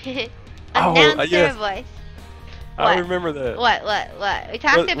 Announcer voice. I remember that. What? We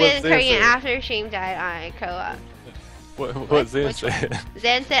talked a bit in Korean after Shim died on Co-op. What Zen said?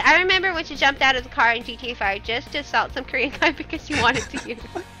 Zen said, I remember when she jumped out of the car in GTA 5 just to assault some Korean guy because she wanted to use.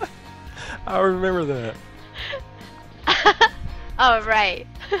 I remember that. Oh, right.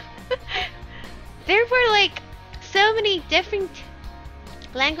 There were like so many different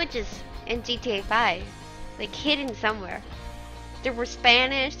languages in GTA 5, like hidden somewhere. There were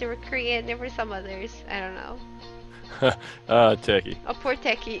Spanish, there were Korean, there were some others. I don't know. Techie. Oh, poor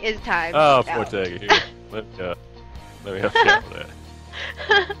Techie is time. Oh, poor Techie. Here, let me help you out with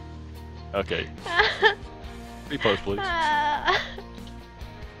that. Okay. Repost, please.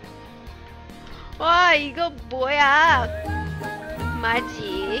 와, 이거 뭐야?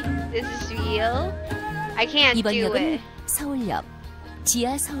 맞지? This is real? I can't 이번 do 역은 it. 서울역,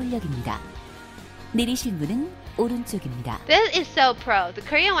 지하 서울역입니다. 내리실 문은 오른쪽입니다. This is so pro. The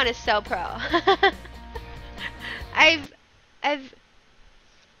Korean one is so pro. I've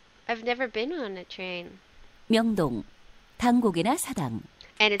never been on a train. 명동, 당고개나 사당,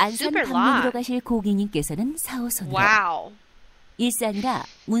 And it's 안산 super 방면으로 long. 가실 고객님께서는 4호선으로, Wow. 일산이나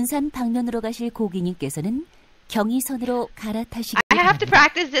문산 방면으로 가실 고객님께서는 경의선으로 갈아타시기 I have to 바랍니다.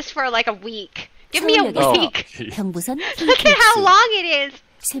 practice this for like a week. Give me a 서울역에서 week. 경부선 Look at how long it is.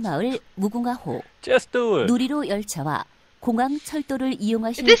 새마을 무궁화호, Just do it. 누리로 열차와 공항 철도를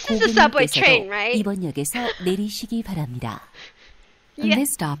이용하실 This is a subway train, 고객님께서도 right? 이번 역에서 내리시기 바랍니다. Yeah.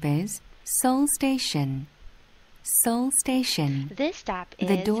 This stop is Seoul Station. Seoul Station. This stop is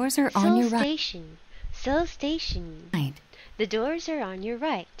The doors are on your right. Station. Seoul Station. The doors are on your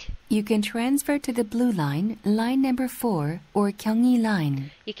right. You can transfer to the blue line, line number 4, or Gyeonggi line.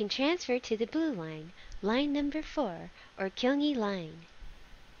 You can transfer to the blue line, line number 4, or Gyeonggi line.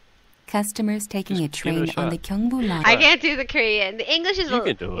 Customers taking a Just give it a train on shot. the Gyeongbu line. I can't do the Korean. The English is You a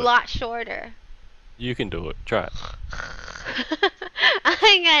can do it. lot shorter. You can do it. Try it.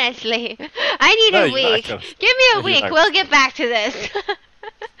 I'm gonna sleep. I need No, a you're not week. gonna- Give me a You're week. not- We'll get back to this.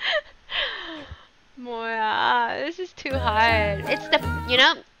 Moya, this is too hard. It's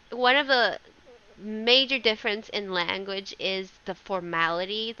one of the major difference in language is the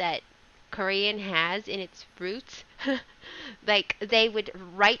formality that Korean has in its roots. Like they would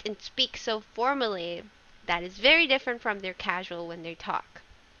write and speak so formally that is very different from their casual when they talk.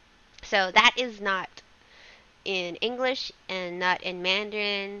 So that is not in English and not in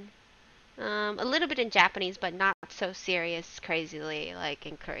Mandarin. A little bit in Japanese, but not so serious crazily like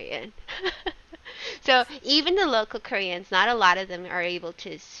in Korean. So even the local Koreans, not a lot of them are able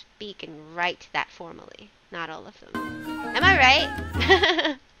to speak and write that formally. Not all of them. Am I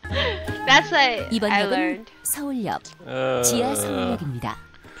right? That's what 이번 I 역은 learned. 서울역, 지하 서울역입니다.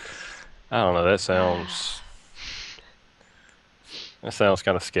 I don't know. That sounds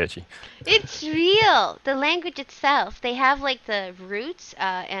kind of sketchy. It's real. The language itself, they have like the roots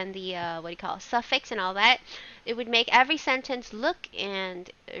and the suffix and all that. It would make every sentence look and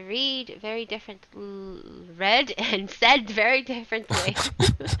read very different, read and said very differently.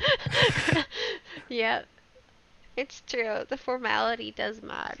 Yep, it's true. The formality does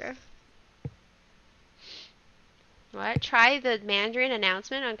matter. What? Try the Mandarin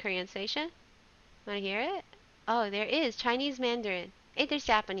announcement on Korean station. Want to hear it? Oh, there is Chinese Mandarin. Hey, there's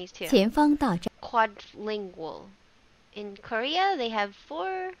Japanese too. 前方到站 Quadlingual. In Korea, they have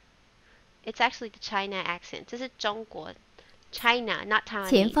 4. It's actually the China accent. This is 中国. China, not Taiwanese.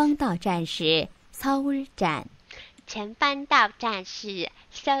 前方到站是서울站. 前方到站是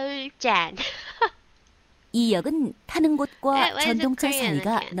서울站. 이 역은 타는 곳과 Why is it 전동차 Korean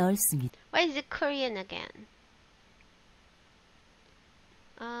사이가 again? 넓습니다. Why is it Korean again?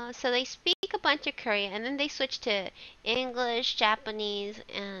 So they speak a bunch of Korean, and then they switch to English, Japanese,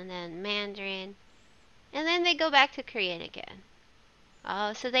 and then Mandarin, and then they go back to Korean again.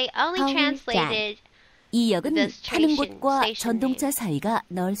 Oh, so they only translated 이 역은 this 타는 station 곳과 name. 전동차 사이가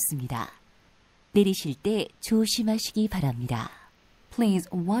넓습니다. 내리실 때 조심하시기 바랍니다. Please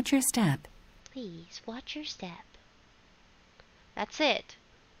watch your step. Please watch your step. That's it.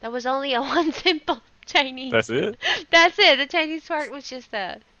 That was only a one simple Chinese. That's it? That's it. The Chinese part was just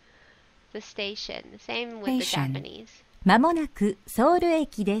the station. Same with the Station. Japanese. まもなくソウル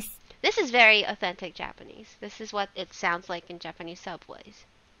駅です. This is very authentic Japanese. This is what it sounds like in Japanese subways.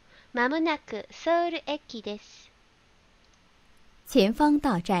 まもなくソウル駅です.前方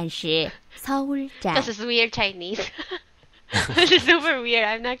到站是서울站. This is weird Chinese. This is super weird.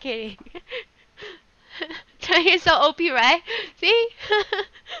 I'm not kidding. Chinese is so OP, right? See?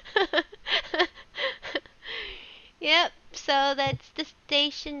 Yep, so that's the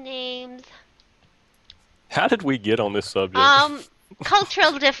station names. How did we get on this subject?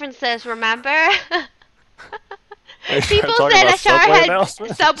 Cultural differences, remember? People Talking said about Char subway had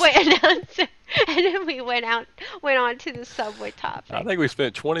announcements? subway announcer, and then we went on to the subway topic. I think we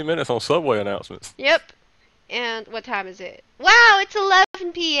spent 20 minutes on subway announcements. Yep. And what time is it? Wow, it's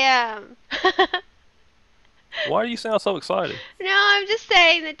 11 p.m. Why do you sound so excited? No, I'm just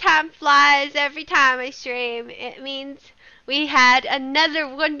saying that time flies every time I stream. It means we had another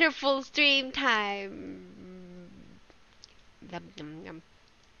wonderful stream time. Yum, yum, yum.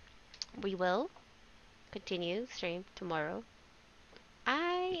 We will continue stream tomorrow.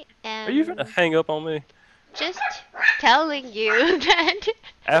 I am... Are you gonna hang up on me? Just telling you that...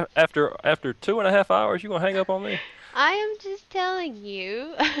 After 2.5 hours, you gonna hang up on me? I am just telling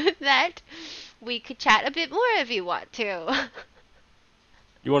you that we could chat a bit more if you want to.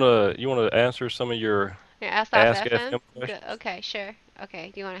 You wanna answer some of your Ask FM questions? Okay, sure.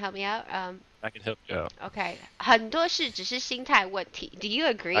 Okay, do you want to help me out? I can help you out. Okay, 很多事只是心态问题. Do you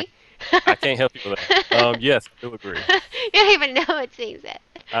agree? I can't help you with that. Yes, I do agree. You don't even know what saying that.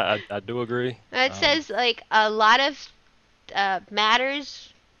 I do agree. It says like a lot of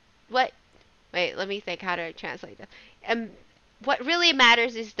matters. What? Wait, let me think how to translate that. What really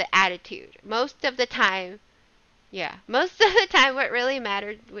matters is the attitude. Most of the time, what really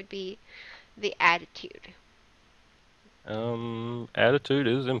mattered would be the attitude. Attitude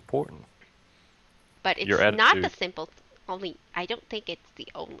is important. But it's not the simple only. I don't think it's the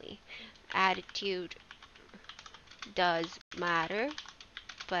only. Attitude does matter,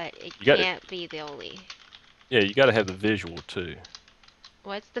 but it can't be the only. Yeah, you got to have the visual too.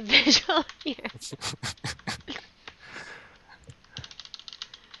 What's the visual here?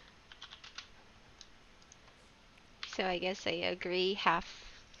 So I guess I agree half,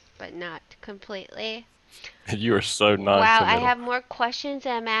 but not completely. You are so non-committal. Wow, I have more questions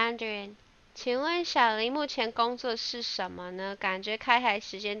in Mandarin. 请问小林目前工作是什么呢？感觉开台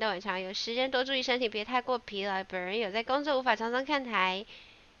时间都很长，有时间多注意身体，别太过疲劳。本人有在工作，无法常常看台，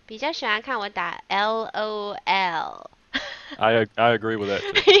比较喜欢看我打 LOL。 I agree with that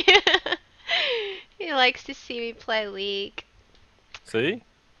too. He likes to see me play League. See?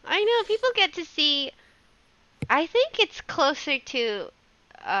 I know, people get to see... I think it's closer to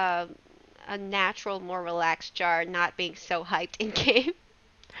a natural, more relaxed Char not being so hyped in game.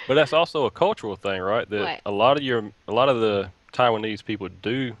 But that's also a cultural thing, right? That what? a lot of the Taiwanese people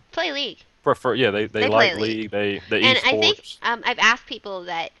do play League. Prefer, yeah, they like League. They and esports. I think I've asked people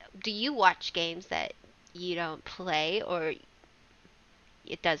that, do you watch games that you don't play, or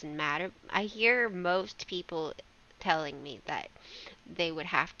it doesn't matter? I hear most people telling me that they would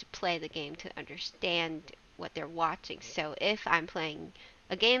have to play the game to understand what they're watching. So if I'm playing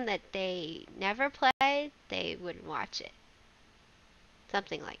a game that they never played, they wouldn't watch it.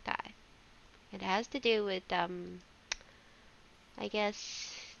 Something like that. It has to do with, I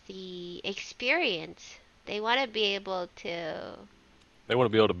guess, the experience. They want to be able to... They want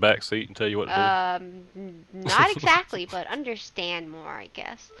to be able to backseat and tell you what to do? Not exactly, but understand more, I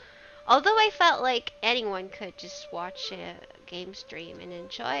guess. Although I felt like anyone could just watch a game stream and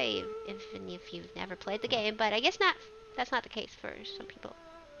enjoy, even if you've never played the game. But I guess that's not the case for some people.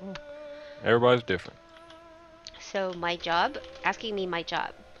 Everybody's different. So my job, asking me my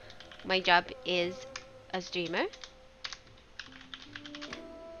job. My job is a streamer.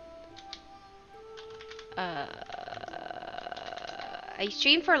 I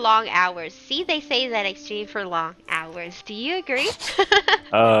stream for long hours. See, they say that I stream for long hours. Do you agree?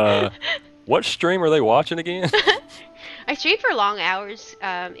 What stream are they watching again? I stream for long hours,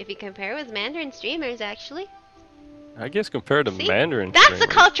 if you compare with Mandarin streamers, actually. I guess compared to Mandarin that's streamers. A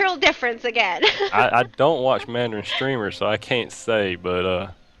cultural difference again. I don't watch Mandarin streamers, so I can't say,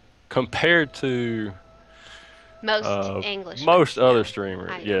 but compared to most English most other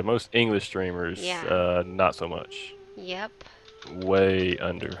streamers, most English streamers, not so much. Yep. Way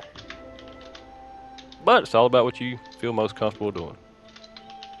under. But it's all about what you feel most comfortable doing.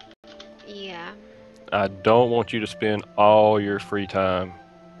 Yeah. I don't want you to spend all your free time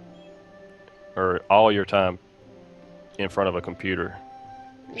or all your time in front of a computer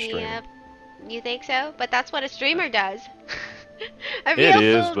streaming. Yep. You think so? But that's what a streamer does. A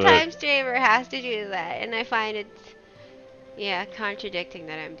real full-time streamer has to do that, and I find it's contradicting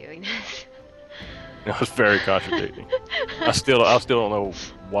that I'm doing this. It was very contradicting. I still don't know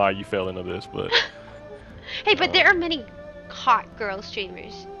why you fell into this, but hey, but there are many hot girl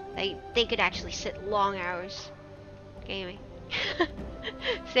streamers. They could actually sit long hours gaming,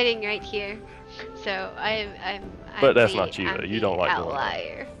 sitting right here. So I'm. But that's not you though. You don't like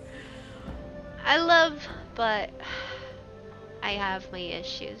outlier. I love, but I have my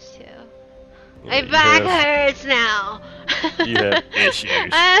issues too. My back hurts now. You have issues.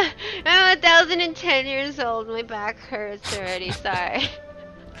 I'm 1,010 years old. My back hurts already. Sorry.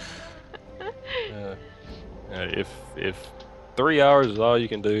 If 3 hours is all you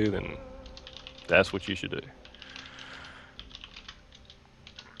can do, then that's what you should do.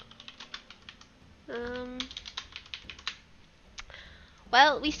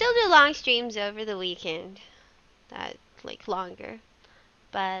 Well, we still do long streams over the weekend. That like longer,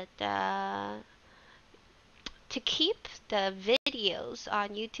 but to keep the videos on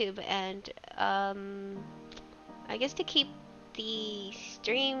YouTube and I guess to keep the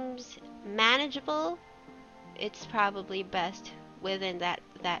streams manageable, it's probably best within that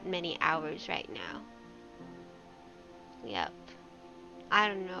many hours right now. Yep. I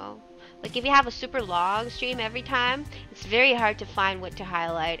don't know. Like if you have a super long stream every time, it's very hard to find what to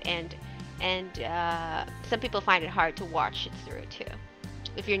highlight, and some people find it hard to watch it through too.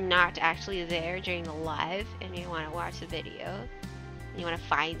 If you're not actually there during the live and you want to watch the video, and you want to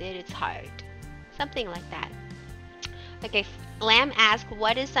find it, it's hard. Something like that. Okay, Lamb asked,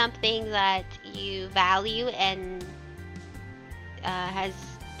 what is something that you value and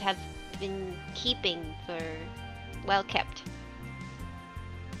have been keeping for well kept?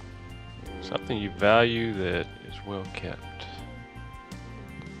 Something you value that is well kept.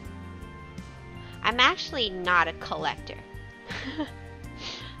 I'm actually not a collector.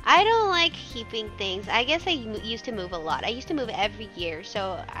 I don't like keeping things. I guess I used to move a lot. I used to move every year,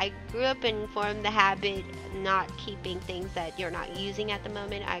 so I grew up and formed the habit not keeping things that you're not using at the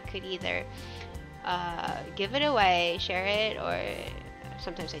moment. I could either give it away, share it, or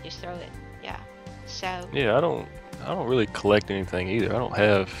sometimes I just throw it. Yeah. So. Yeah, I don't really collect anything either. I don't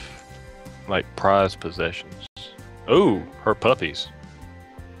have like prized possessions. Oh, her puppies.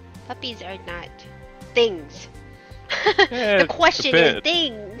 Puppies are not things. Yeah, the question is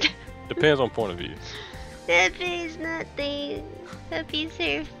things. Depends on point of view. Puppies not things. Puppies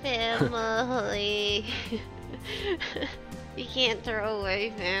are family. You can't throw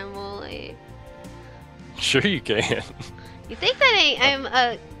away family. Sure you can. You think that I'm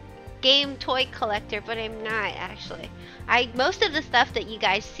a game toy collector, but I'm not actually. Most of the stuff that you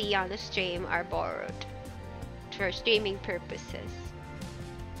guys see on the stream are borrowed for streaming purposes.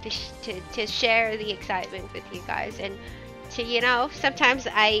 To share the excitement with you guys, and to, you know, sometimes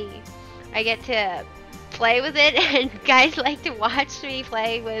I get to play with it, and guys like to watch me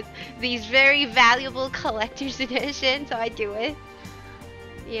play with these very valuable collector's edition, so I do it.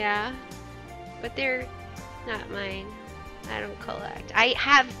 Yeah, but they're not mine. I don't collect. I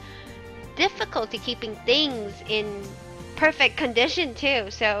have difficulty keeping things in perfect condition too,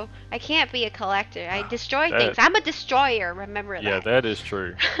 so I can't be a collector. I destroy things. I'm a destroyer, remember that. Yeah, that is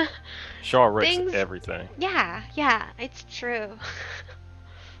true. Char wrecks everything. Yeah, it's true.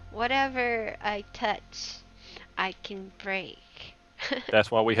 Whatever I touch, I can break.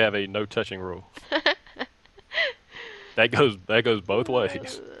 That's why we have a no touching rule. That goes both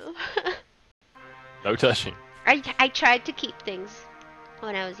ways. No touching. I tried to keep things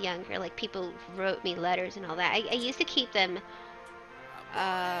when I was younger, like people wrote me letters and all that. I used to keep them,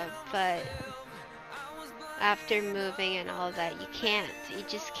 but after moving and all that, you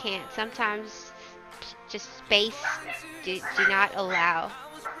just can't. Sometimes just space do not allow.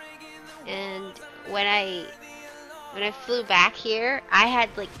 And when I flew back here, I had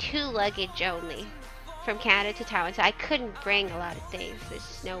like 2 luggage only from Canada to Taiwan, so I couldn't bring a lot of things. There's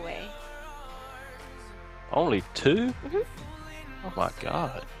just no way. Only 2? Mm-hmm. Oh my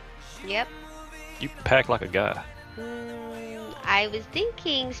god. Yep. You pack like a guy. I was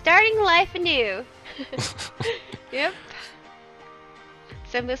thinking starting life anew. Yep.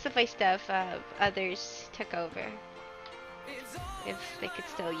 So most of my stuff others took over. If they could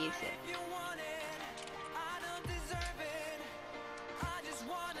still use it.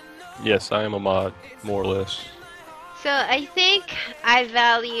 Yes, I am a mod, more or less. So I think I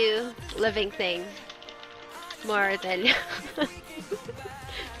value living things more than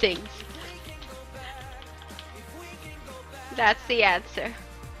things. That's the answer.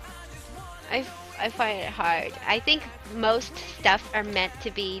 I find it hard. I think most stuff are meant to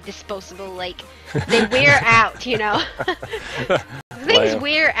be disposable, like they wear out, you know? Things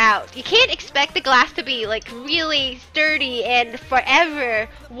wear out. You can't expect the glass to be like really sturdy and forever.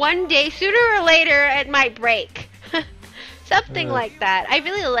 One day, sooner or later, it might break. Something like that. I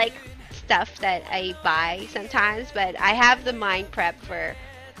really like stuff that I buy sometimes, but I have the mind prep for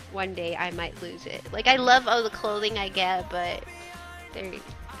one day I might lose it. Like I love all the clothing I get, but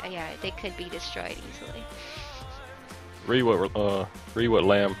they could be destroyed easily. Read what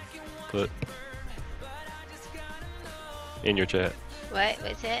Lamb put. in your chat. What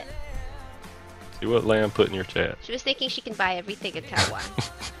was it? See what Lamb put in your chat. She was thinking she can buy everything in Taiwan.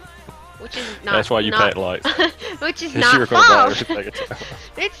 Which is not. That's why you pack lights. Which is not false.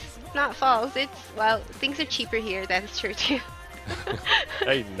 It's not false. It's, well, things are cheaper here. That's true too.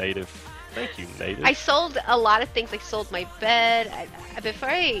 Hey, native. Thank you, native. I sold a lot of things. I sold my bed. Before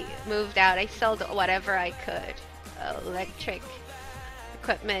I moved out, I sold whatever I could. Electric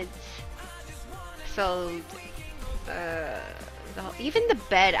equipment. Sold even the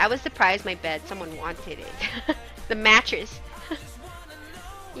bed. I was surprised my bed. Someone wanted it. The mattress.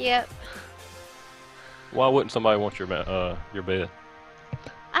 Yep. Why wouldn't somebody want your bed?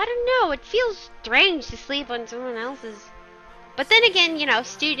 I don't know. It feels strange to sleep on someone else's. But then again, you know,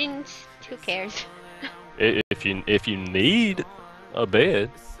 students. Who cares? If you need a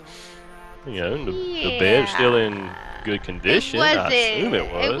bed, you know, the bed's still in good condition. I assume it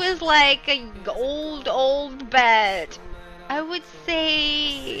was. It was like a old bed. I would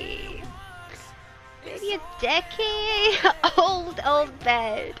say maybe a decade old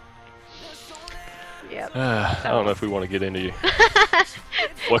bed. Yep. I don't know if we want to get into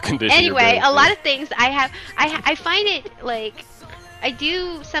what condition. Anyway, a lot of things I find it like I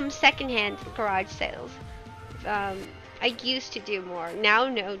do some secondhand garage sales. I used to do more. Now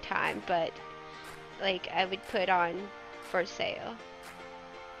no time, but like I would put on for sale.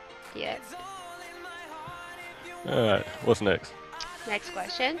 Yes. Alright, what's next? Next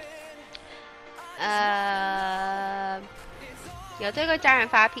question. 有对个家人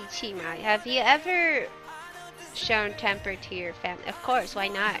发脾气吗? Have you ever shown temper to your family? Of course, why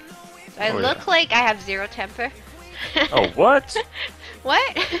not? Do I look like I have zero temper? Oh, what?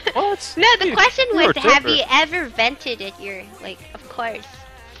 What? What? No, the question was, have you ever vented at your, like, of course.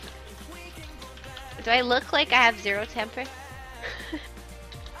 Do I look like I have zero temper?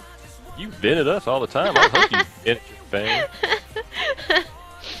 You vent at us all the time. I hope you vent at your family.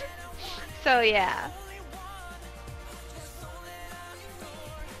 So, yeah.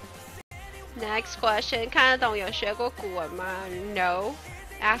 Next question. 看得懂有学过古文吗? No.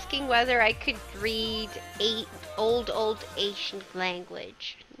 Asking whether I could read old Asian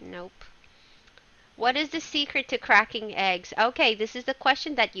language. Nope. What is the secret to cracking eggs? Okay, this is the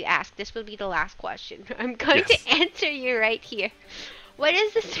question that you asked. This will be the last question. I'm going to answer you right here. What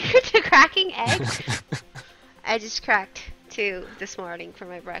is the secret to cracking eggs? I just cracked 2 this morning for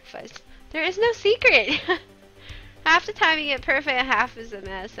my breakfast. There is no secret. Half the time you get perfect, half is a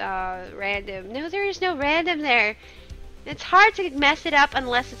mess. Random. No, there is no random there. It's hard to mess it up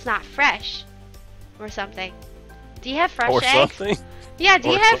unless it's not fresh. Or something. Do you have fresh eggs? Or something? Yeah, do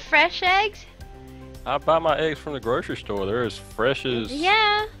you have fresh eggs? I buy my eggs from the grocery store. They're as fresh as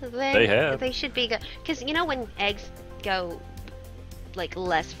they have. They should be good. Because, you know, when eggs go, like,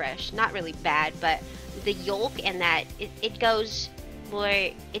 less fresh, not really bad, but the yolk and that, it goes more,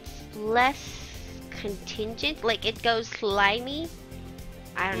 it's less contingent. Like, it goes slimy.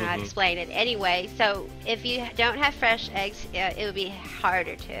 I don't know how to explain it. Anyway, so if you don't have fresh eggs, it would be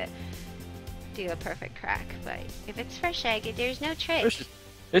harder to do a perfect crack. But if it's fresh egg, there's no trick.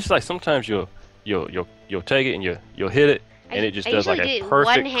 It's like sometimes you'll take it and you'll hit it and it just does like a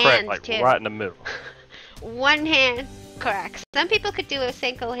perfect crack, like right in the middle. One hand crack. Some people could do a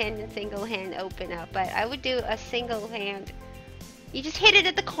single hand open up, but I would do a single hand. You just hit it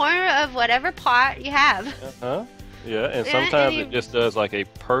at the corner of whatever pot you have. Yeah, and sometimes it just does like a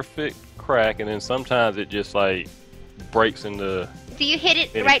perfect crack, and then sometimes it just like breaks into. Do you hit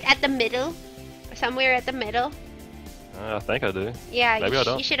it right at the middle? Somewhere at the middle? I think I do. Yeah, maybe I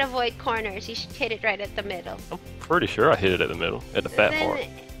don't. You should avoid corners. You should hit it right at the middle. I'm pretty sure I hit it at the middle, at the fat part.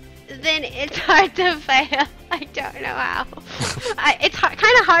 Then it's hard to fail. I don't know how. It's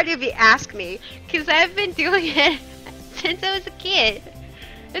kind of hard if you ask me, because I've been doing it since I was a kid.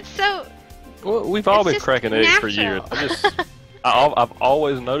 It's so. Well, we've all been cracking eggs for years. I've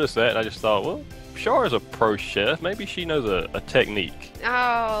always noticed that, and I just thought, well, Char is a pro chef. Maybe she knows a technique.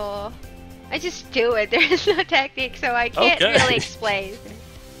 Oh, I just do it. There is no technique, so I can't really explain.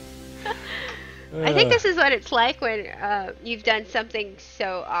 I think this is what it's like when you've done something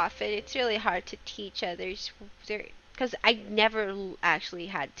so often. It's really hard to teach others, because I never actually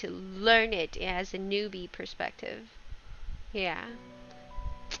had to learn it as a newbie perspective. Yeah.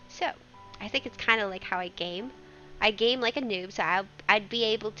 So. I think it's kind of like how I game. I game like a noob, so I'd be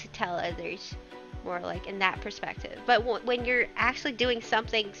able to tell others more like in that perspective. But when you're actually doing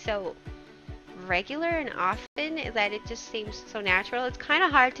something so regular and often that it just seems so natural, it's kind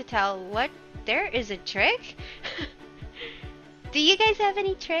of hard to tell what there is a trick. Do you guys have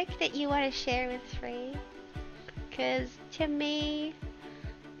any trick that you want to share with Free? Because to me,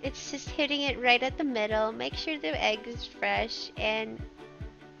 it's just hitting it right at the middle. Make sure the egg is fresh and...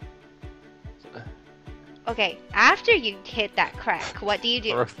 Okay, after you hit that crack, what do you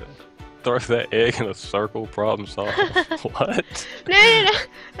do? Throw that egg in a circle, problem solved. What? No.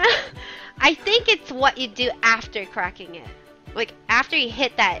 I think it's what you do after cracking it. Like, after you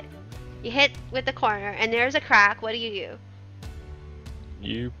hit that, you hit with the corner, and there's a crack, what do you do?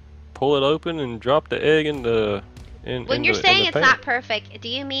 You pull it open and drop the egg in the... When you're saying it's not perfect, do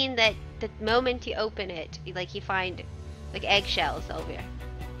you mean that the moment you open it, like you find like eggshells over here?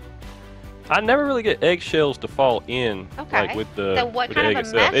 I never really get eggshells to fall in, like with the, so what with kind the egg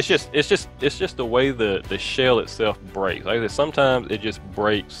of a itself. mess? It's just the way the shell itself breaks. Like sometimes it just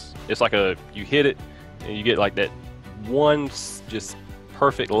breaks. It's like you hit it and you get like that one just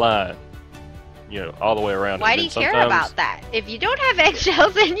perfect line, you know, all the way around. Why do you care about that? If you don't have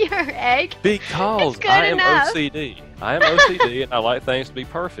eggshells in your egg, because I am OCD. I am OCD and I like things to be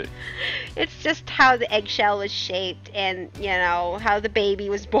perfect. It's just how the eggshell was shaped and, you know, how the baby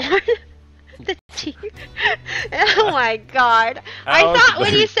was born. The teeth. Oh my god. I thought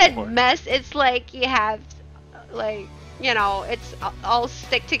when you said mess, it's like you have, like, you know, it's all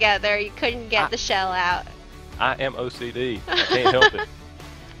stick together. You couldn't get the shell out. I am OCD. I can't help it.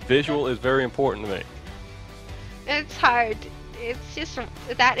 Visual is very important to me. It's hard. It's just,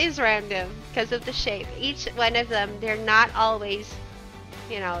 that is random because of the shape. Each one of them, they're not always,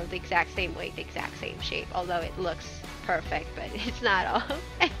 you know, the exact same weight, the exact same shape, although it looks perfect, but it's not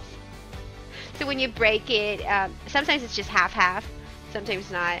always. So when you break it, sometimes it's just half-half,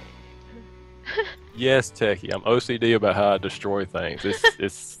 sometimes not. Yes, Techie, I'm OCD about how I destroy things.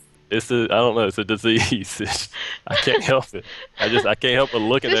 It's a, I don't know, it's a disease. I can't help it. I can't help but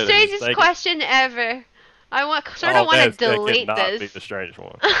looking at it. The strangest question ever. I want to delete this. That cannot be the strangest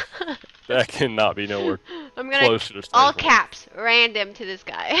one. That cannot be nowhere close to the strangest all caps, random to this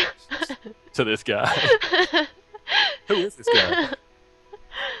guy. To this guy. Who is this guy?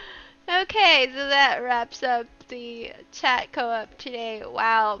 Okay, so that wraps up the chat co-op today.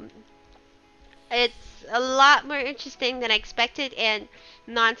 Wow. It's a lot more interesting than I expected and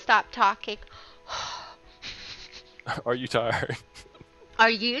non-stop talking. Are you tired? Are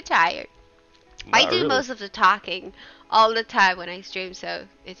you tired? I do most of the talking all the time when I stream, so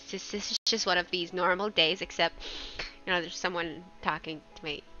this is just one of these normal days, except, you know, there's someone talking to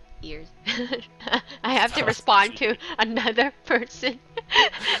my ears. I have to respond to another person.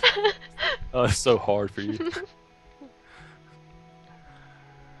 Oh, it's so hard for you.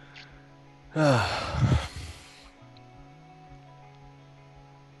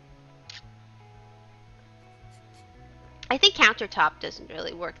 I think countertop doesn't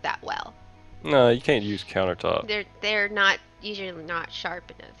really work that well. No, you can't use countertop. They're not usually not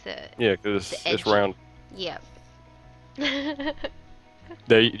sharp enough. Yeah, because it's round. Yep.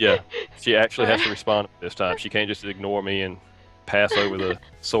 Yeah, she actually has to respond this time. She can't just ignore me and pass over the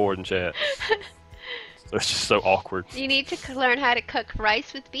sword in chat. So it's just so awkward. You need to learn how to cook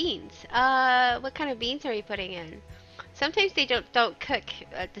rice with beans. What kind of beans are you putting in? Sometimes they don't cook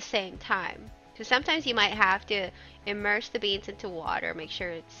at the same time. So sometimes you might have to immerse the beans into water, make sure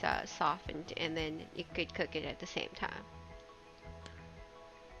it's softened, and then you could cook it at the same time.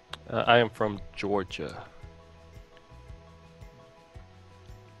 I am from Georgia.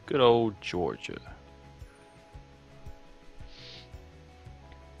 Good old Georgia.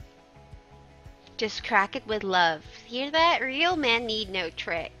 Just crack it with love. Hear that? Real men need no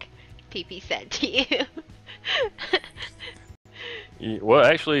trick. PP said to you. Yeah, well,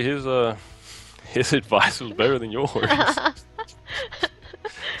 actually, his advice was better than yours.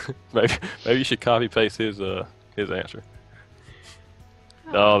 maybe you should copy paste his answer.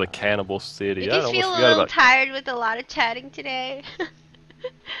 Oh, the Cannibal City. You just feel a little tired with a lot of chatting today.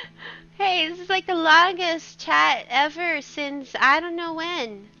 Hey, this is like the longest chat ever since I don't know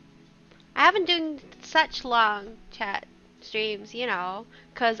when. I haven't done such long chat streams, you know,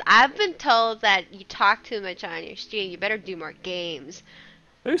 because I've been told that you talk too much on your stream. You better do more games.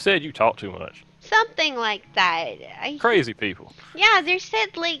 Who said you talk too much? Something like that. Crazy people. Yeah, they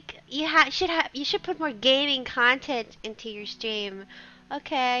said like you should put more gaming content into your stream.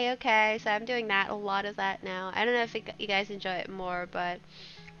 Okay, so I'm doing a lot of that now. I don't know if you guys enjoy it more, but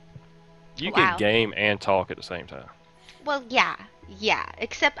you can game and talk at the same time. Well, yeah.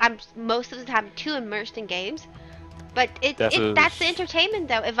 Except I'm most of the time too immersed in games. But that's the entertainment,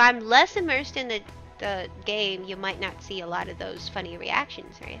 though. If I'm less immersed in the game, you might not see a lot of those funny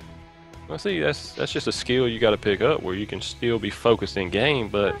reactions, right? Well, see, that's just a skill you got to pick up, where you can still be focused in game,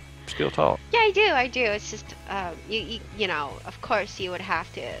 but still talk. Yeah, I do. It's just you know, of course you would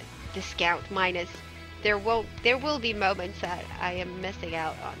have to discount minus there will be moments that I am missing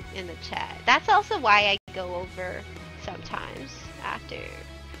out on in the chat. That's also why I go over sometimes after.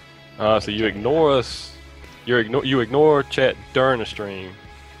 So you ignore us. You ignore chat during the stream,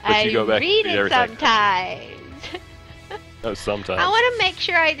 but you go back read and it sometimes. No, sometimes. I want to make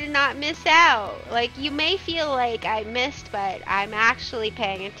sure I did not miss out. Like, you may feel like I missed, but I'm actually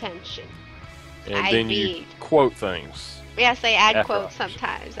paying attention. And then you quote things. Yes, I add quotes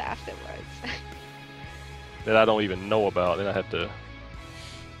sometimes afterwards. That I don't even know about, then I have to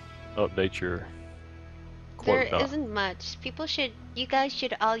update your quote. There isn't much. You guys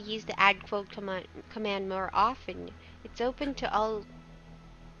should all use the add quote command more often. It's open to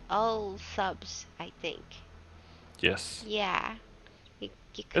all subs, I think. Yes. Yeah. You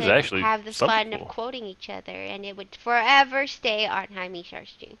could have the fun of quoting each other, and it would forever stay on Jaime Char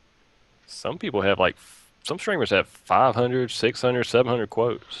stream. Some people have some streamers have 500, 600, 700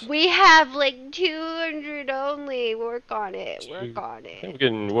 quotes. We have like 200 only. Work on it. Work on it. I think we're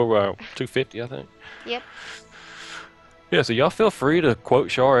getting 250, I think. Yep. Yeah, so y'all feel free to quote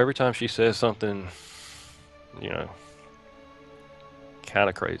Char every time she says something, kind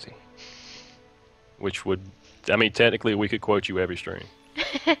of crazy. Which would, technically we could quote you every stream.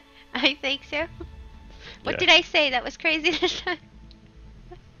 I think so. What did I say that was crazy this time?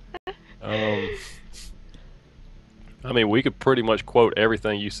 We could pretty much quote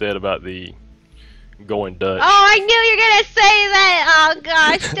everything you said about the going Dutch. Oh, I knew you were gonna say that! Oh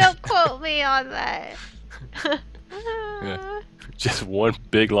gosh, don't quote me on that. Yeah. Just one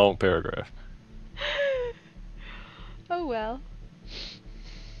big long paragraph. Oh well.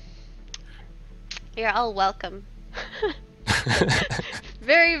 You're all welcome.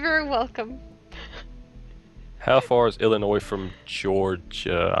 Very, very welcome. How far is Illinois from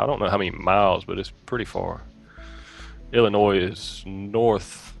Georgia? I don't know how many miles, but it's pretty far. Illinois is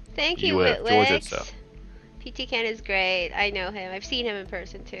north. Thank you, US. Georgia is south. PT Ken is great. I know him. I've seen him in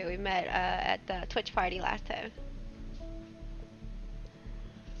person too. We met at the Twitch party last time.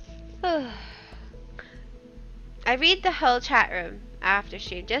 I read the whole chat room after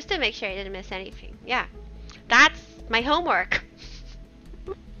stream just to make sure I didn't miss anything. Yeah, that's my homework.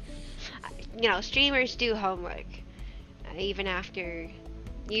 Streamers do homework even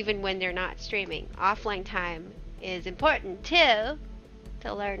when they're not streaming. Offline time is important too,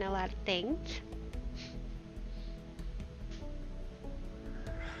 to learn a lot of things.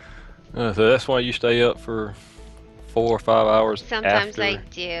 So that's why you stay up for 4 or 5 hours. Sometimes I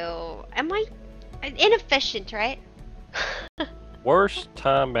do. Am I inefficient, right? Worst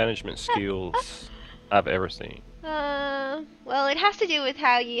time management skills I've ever seen. Well, it has to do with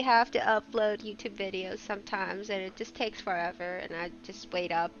how you have to upload YouTube videos sometimes, and it just takes forever, and I just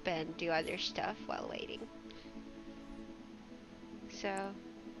wait up and do other stuff while waiting. So,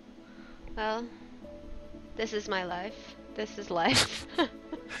 well, this is my life. This is life.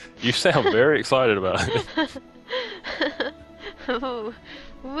 You sound very excited about it. Oh,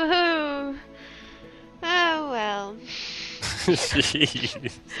 woohoo! Oh well.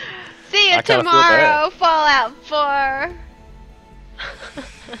 Jeez. See you tomorrow, Fallout 4.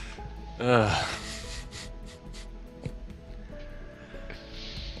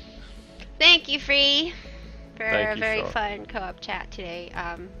 Thank you, Free, for a very fun co-op chat today.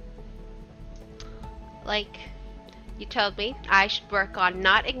 Like you told me, I should work on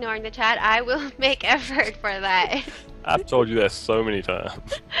not ignoring the chat. I will make effort for that. I've told you that so many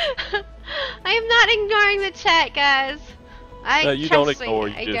times. I am not ignoring the chat, guys. You don't ignore,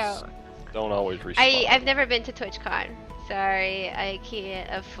 you just don't always respond. I've never been to TwitchCon. Sorry, I can't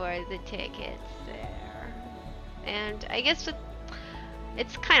afford the tickets there. And I guess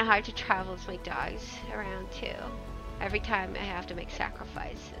it's kind of hard to travel with my dogs around too. Every time I have to make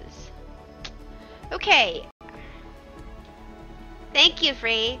sacrifices. Okay. Thank you,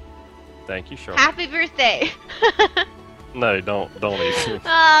 Free. Thank you, Char. Happy birthday. No, don't even.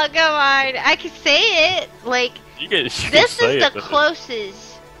 Oh, come on. I can say it. Like, this is the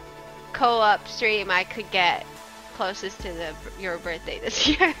closest co-op stream I could get closest to your birthday this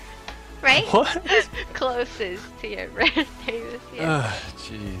year. Right? What? Closest to your birthday this year.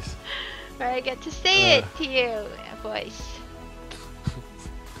 Jeez. Where I get to say it to you, voice.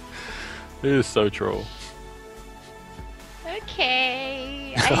 It is so troll.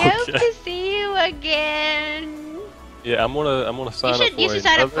 Okay. I hope to see you again. Yeah, I'm gonna sign up for You should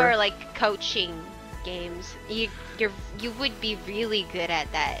sign up for like coaching games. You would be really good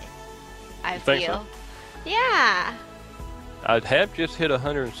at that. I feel. So? Yeah. I have just hit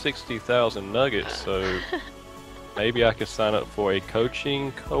 160,000 nuggets, so maybe I could sign up for a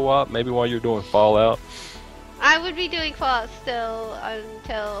coaching co-op. Maybe while you're doing Fallout. I would be doing Fallout still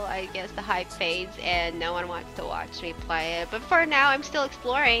until I guess the hype fades and no one wants to watch me play it. But for now, I'm still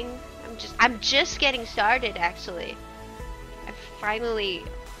exploring. I'm just getting started actually. I'm finally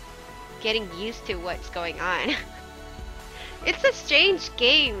getting used to what's going on. It's a strange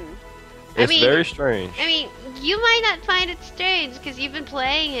game. It's very strange. I mean, you might not find it strange because you've been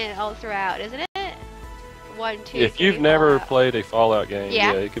playing it all throughout, isn't it? 1, 2, if 3, you've never played a Fallout game,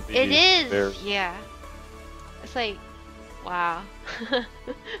 yeah, it could be. It is. Yeah. It's like, wow. Yeah,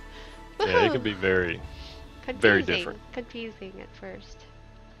 it can be very different. Confusing at first.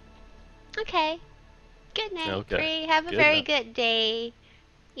 Okay. Good night, okay. Free. Have a very good day.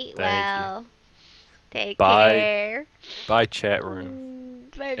 Eat well. Take Bye. care. Bye, chat room.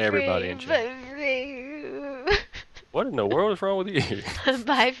 Bye, Everybody in chat. Bye, Free. What in the world is wrong with you?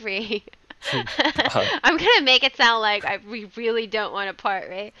 Bye, Free. I'm gonna make it sound like we really don't want to part,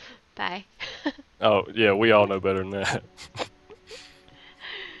 right? Bye. Oh, yeah, we all know better than that.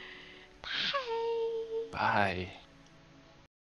 Bye. Bye.